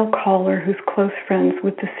the male caller who's close friends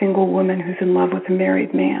with the single woman who's in love with a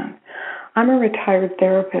married man. I'm a retired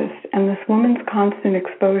therapist, and this woman's constant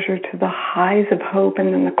exposure to the highs of hope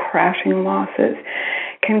and then the crashing losses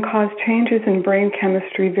can cause changes in brain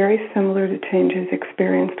chemistry very similar to changes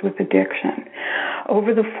experienced with addiction.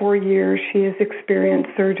 Over the 4 years, she has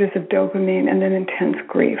experienced surges of dopamine and then intense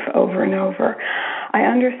grief over and over. I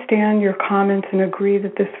understand your comments and agree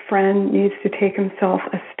that this friend needs to take himself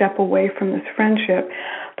a step away from this friendship,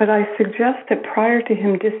 but I suggest that prior to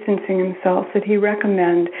him distancing himself, that he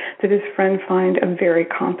recommend that his friend find a very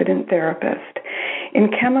competent therapist. In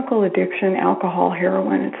chemical addiction, alcohol,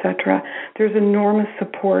 heroin, etc., there's enormous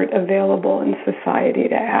support available in society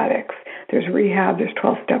to addicts. There's rehab, there's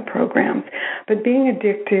 12-step programs. But being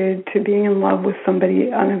addicted to being in love with somebody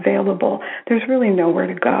unavailable, there's really nowhere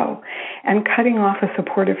to go. And cutting off a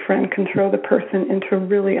supportive friend can throw the person into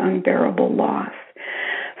really unbearable loss.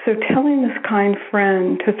 So telling this kind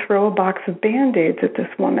friend to throw a box of Band-Aids at this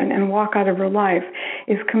woman and walk out of her life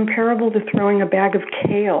is comparable to throwing a bag of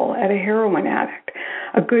kale at a heroin addict.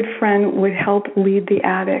 A good friend would help lead the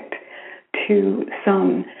addict to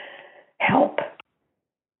some help.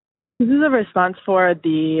 This is a response for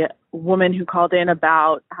the woman who called in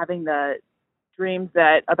about having the dreams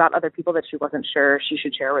about other people that she wasn't sure she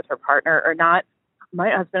should share with her partner or not. My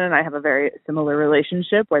husband and I have a very similar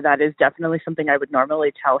relationship where that is definitely something I would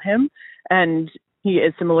normally tell him. And he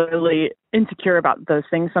is similarly insecure about those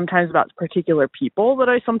things, sometimes about particular people that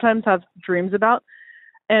I sometimes have dreams about.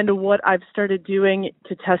 And what I've started doing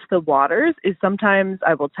to test the waters is sometimes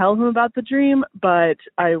I will tell him about the dream, but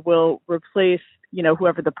I will replace,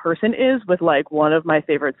 whoever the person is with like one of my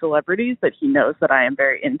favorite celebrities that he knows that I am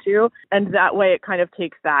very into. And that way it kind of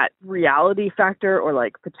takes that reality factor or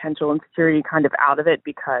like potential insecurity kind of out of it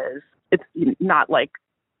because it's not like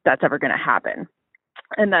that's ever going to happen.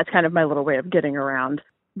 And that's kind of my little way of getting around,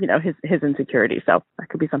 his insecurity. So that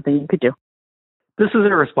could be something you could do. This is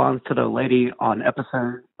in response to the lady on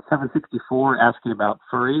episode 764 asking about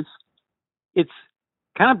furries. It's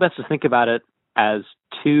kind of best to think about it as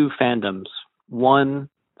two fandoms, one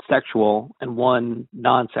sexual and one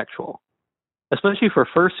non-sexual. Especially for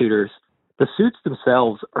fursuiters, the suits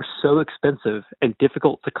themselves are so expensive and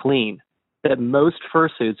difficult to clean that most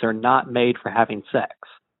fursuits are not made for having sex.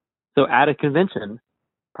 So at a convention,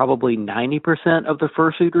 probably 90% of the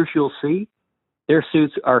fursuiters you'll see, their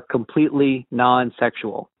suits are completely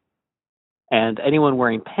non-sexual. And anyone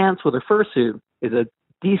wearing pants with a fursuit is a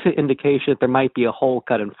decent indication that there might be a hole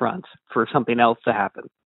cut in front for something else to happen.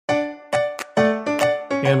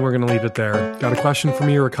 And we're going to leave it there. Got a question for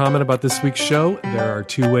me or a comment about this week's show? There are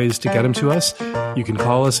two ways to get them to us. You can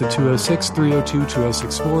call us at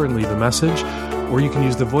 206-302-2064 and leave a message, or you can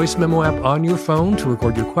use the voice memo app on your phone to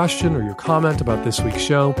record your question or your comment about this week's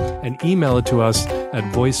show and email it to us at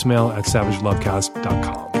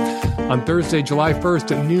voicemail@savagelovecast.com. On Thursday, July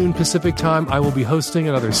 1st at noon Pacific time, I will be hosting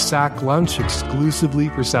another Sack Lunch exclusively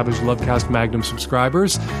for Savage Lovecast Magnum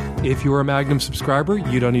subscribers. If you're a Magnum subscriber,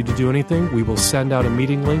 you don't need to do anything. We will send out a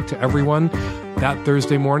meeting link to everyone that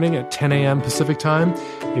Thursday morning at 10 a.m. Pacific time.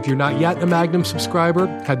 If you're not yet a Magnum subscriber,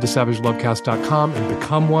 head to savagelovecast.com and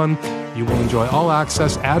become one. You will enjoy all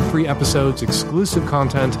access, ad-free episodes, exclusive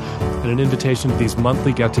content, and an invitation to these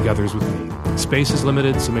monthly get-togethers with me. Space is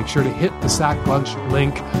limited, so make sure to hit the Sack Lunch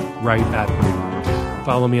link right at noon.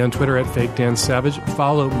 Follow me on Twitter at FakeDanSavage.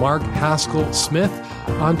 Follow Mark Haskell Smith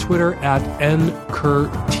on Twitter at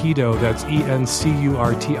 @NCurtido. That's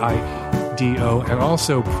ENCURTIDO. And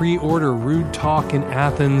also pre-order Rude Talk in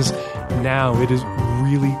Athens now. It is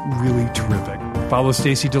really, really terrific. Follow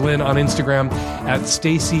Stacey DeLynn on Instagram at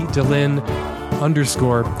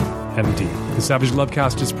StaceyDeLynn_MD. The Savage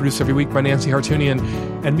Lovecast is produced every week by Nancy Hartunian,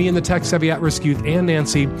 and me and the tech-savvy at-risk youth and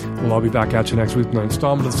Nancy will all be back at you next week with an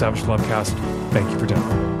installment of the Savage Lovecast. Thank you for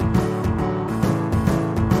downloading.